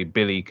hopefully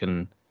Billy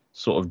can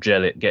sort of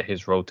gel it, get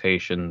his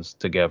rotations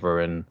together,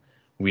 and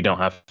we don't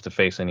have to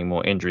face any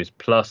more injuries.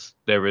 Plus,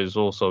 there is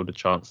also the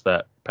chance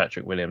that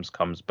Patrick Williams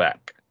comes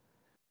back.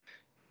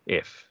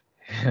 If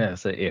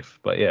that's an if,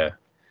 but yeah.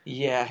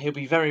 Yeah, he'll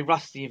be very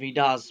rusty if he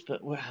does,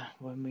 but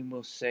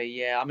we'll see.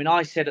 Yeah, I mean,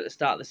 I said at the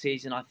start of the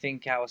season, I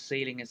think our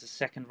ceiling is the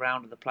second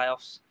round of the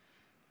playoffs.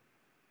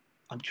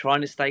 I'm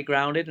trying to stay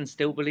grounded and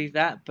still believe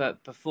that,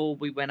 but before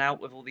we went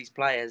out with all these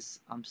players,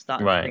 I'm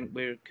starting to think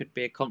we could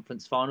be a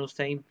conference finals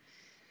team.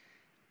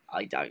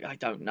 I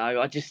don't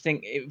know. I just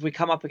think if we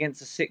come up against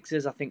the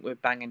Sixers, I think we're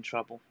banging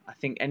trouble. I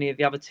think any of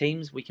the other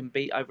teams we can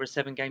beat over a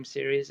 7-game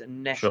series,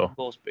 unless, of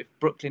course, if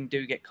Brooklyn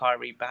do get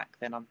Kyrie back,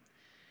 then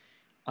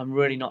I'm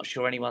really not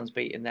sure anyone's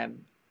beating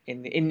them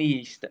in the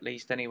East, at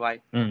least,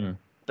 anyway. Mm-hmm.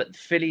 But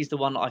Philly's the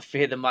one that I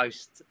fear the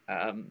most.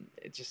 I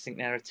just think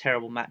they're a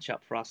terrible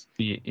matchup for us.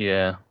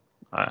 Yeah,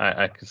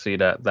 I can see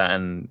that.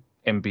 And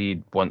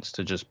Embiid wants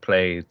to just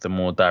play the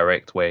more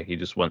direct way. He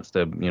just wants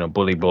to,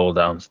 bully ball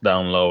down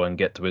low and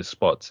get to his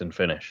spots and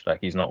finish. Like,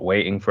 he's not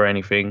waiting for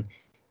anything.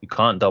 You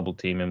can't double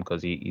team him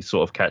because he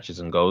sort of catches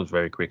and goes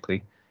very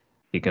quickly.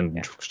 He can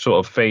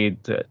sort of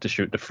fade to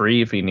shoot the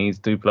free if he needs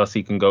to. Plus,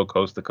 he can go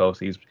coast to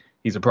coast.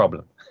 He's a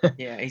problem.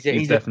 Yeah, he's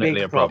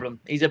definitely a big problem.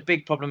 He's a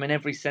big problem in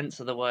every sense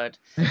of the word.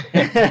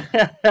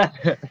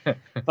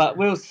 But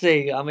we'll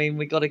see. I mean,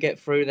 we got to get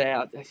through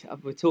there.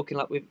 We're talking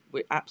like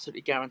we're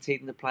absolutely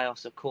guaranteed in the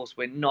playoffs. Of course,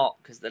 we're not,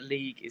 because the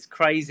league is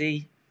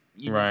crazy.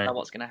 You don't know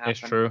what's going to happen.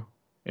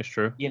 It's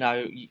true.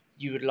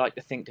 You would like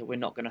to think that we're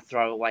not going to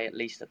throw away at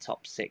least the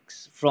top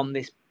 6 from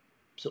this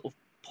sort of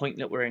point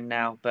that we're in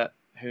now, but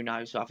who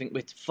knows? I think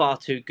we're far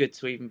too good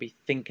to even be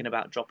thinking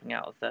about dropping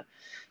out of the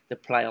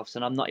playoffs,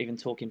 and I'm not even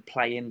talking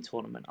play-in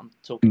tournament. I'm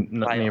talking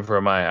playoff. Neither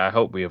am I. I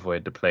hope we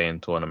avoid the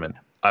play-in tournament.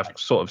 I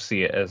sort of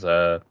see it as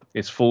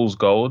it's fool's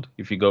gold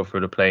if you go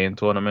through the play-in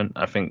tournament.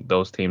 I think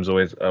those teams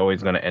are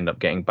always going to end up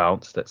getting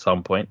bounced at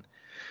some point.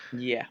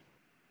 Yeah,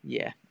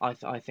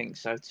 I think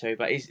so too.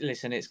 But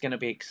listen, it's going to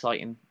be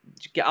exciting.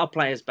 Get our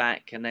players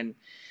back, and then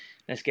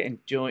let's get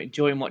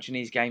enjoying watching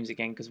these games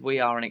again, because we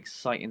are an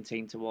exciting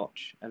team to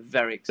watch. A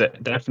very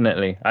exciting.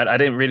 Definitely. I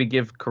didn't really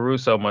give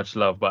Caruso much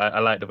love, but I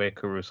like the way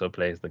Caruso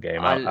plays the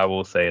game. I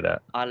will say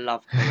that. I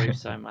love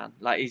Caruso, man.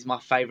 Like, he's my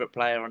favourite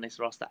player on this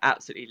roster.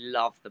 Absolutely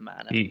love the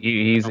man.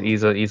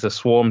 He's a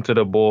swarm to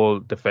the ball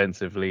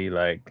defensively.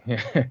 Like,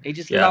 he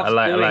just loves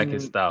I like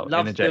his style.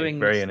 Loves doing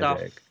very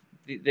stuff,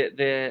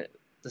 energetic.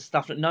 The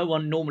stuff that no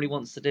one normally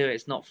wants to do.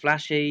 It's not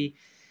flashy.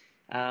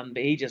 But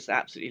he just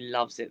absolutely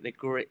loves it.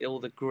 All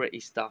the gritty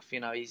stuff.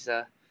 He's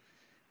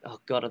oh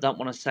God, I don't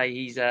want to say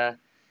he's I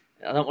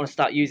don't want to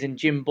start using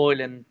Jim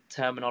Boylan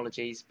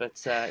terminologies,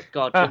 but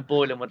God, Jim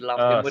Boylan would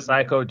love him.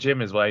 Psycho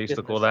Jim is what I used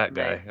to call that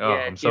guy. Oh,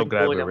 yeah, I'm so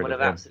glad we're rid of him. Jim Boylan would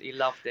have absolutely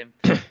loved him.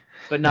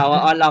 But no,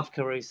 I love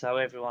Caruso.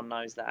 Everyone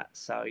knows that.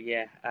 So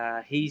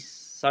yeah, he's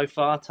so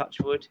far, touch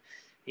wood,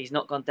 he's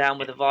not gone down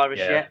with the virus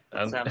yet.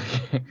 But,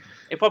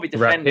 he'll probably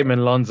defend him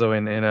and Lonzo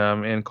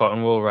in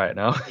cotton wool right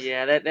now.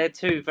 Yeah, they're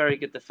two very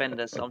good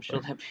defenders, so I'm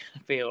sure they'll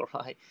be all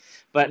right.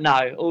 But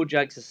no, all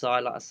jokes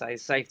aside, like I say,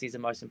 safety is the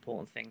most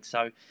important thing.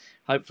 So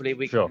hopefully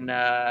we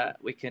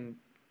can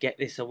get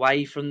this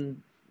away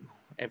from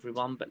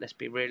everyone. But let's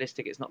be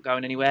realistic; it's not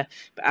going anywhere.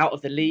 But out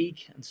of the league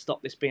and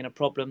stop this being a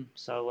problem,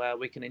 so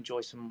we can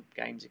enjoy some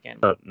games again.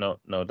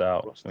 No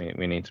doubt.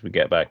 We need to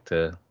get back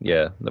to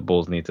the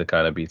Bulls need to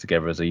kind of be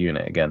together as a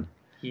unit again.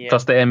 Yeah.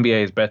 Plus, the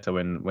NBA is better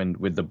when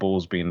with the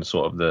Bulls being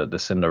sort of the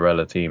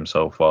Cinderella team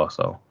so far.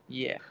 So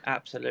yeah,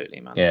 absolutely,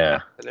 man.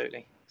 Yeah,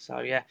 absolutely.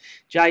 So yeah,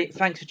 Jay,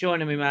 thanks for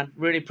joining me, man.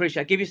 Really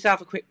appreciate it. Give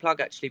yourself a quick plug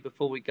actually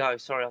before we go.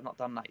 Sorry, I've not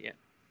done that yet.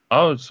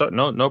 Oh, so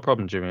no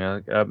problem,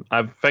 Jimmy.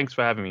 Thanks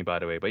for having me, by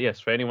the way. But yes,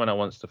 for anyone that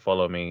wants to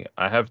follow me,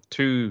 I have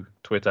 2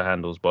 Twitter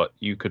handles, but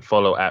you could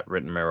follow at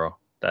Written Mirror.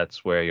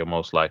 That's where you're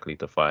most likely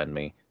to find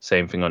me.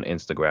 Same thing on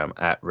Instagram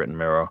at Written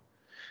Mirror.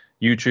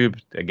 YouTube,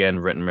 again,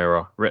 Written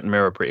Mirror. Written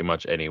Mirror pretty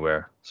much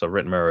anywhere. So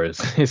Written Mirror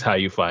is how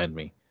you find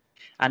me.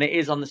 And it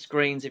is on the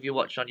screens if you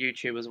watch on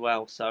YouTube as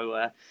well.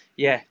 So,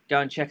 go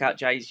and check out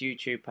Jay's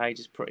YouTube page.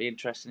 It's pretty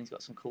interesting. He's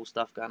got some cool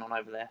stuff going on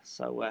over there.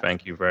 So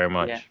thank you very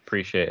much. Yeah.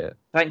 Appreciate it.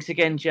 Thanks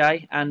again,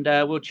 Jay. And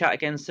we'll chat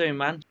again soon,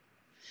 man.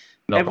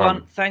 No Everyone,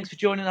 problem. Thanks for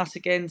joining us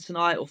again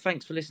tonight, or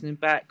thanks for listening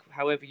back,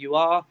 however you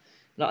are.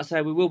 Like I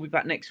say, we will be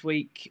back next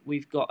week.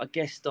 We've got a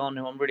guest on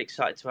who I'm really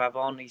excited to have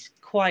on. He's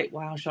quite,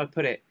 how should I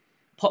put it,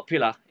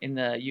 popular in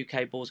the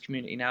UK Bulls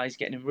community now. He's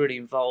getting really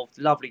involved.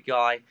 Lovely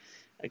guy.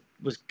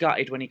 Was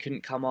gutted when he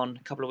couldn't come on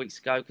a couple of weeks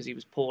ago because he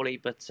was poorly,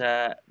 but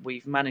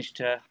we've managed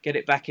to get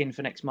it back in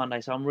for next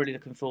Monday, so I'm really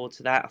looking forward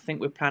to that. I think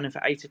we're planning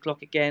for 8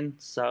 o'clock again,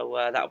 so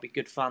that'll be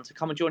good fun. So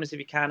come and join us if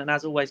you can, and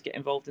as always, get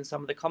involved in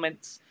some of the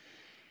comments.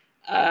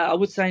 I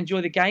would say enjoy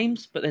the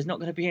games, but there's not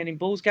going to be any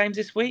Bulls games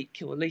this week,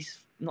 or at least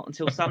not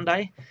until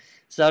Sunday.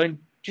 So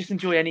just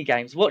enjoy any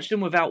games. Watch them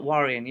without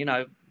worrying.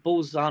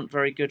 balls aren't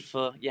very good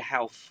for your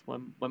health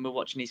when we're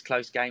watching these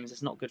close games.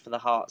 It's not good for the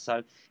heart.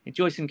 So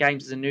enjoy some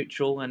games as a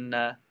neutral, and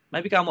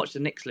maybe go and watch the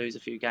Knicks lose a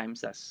few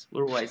games.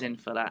 We're always in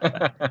for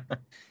that.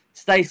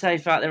 Stay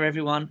safe out there,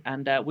 everyone,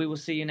 and we will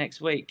see you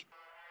next week.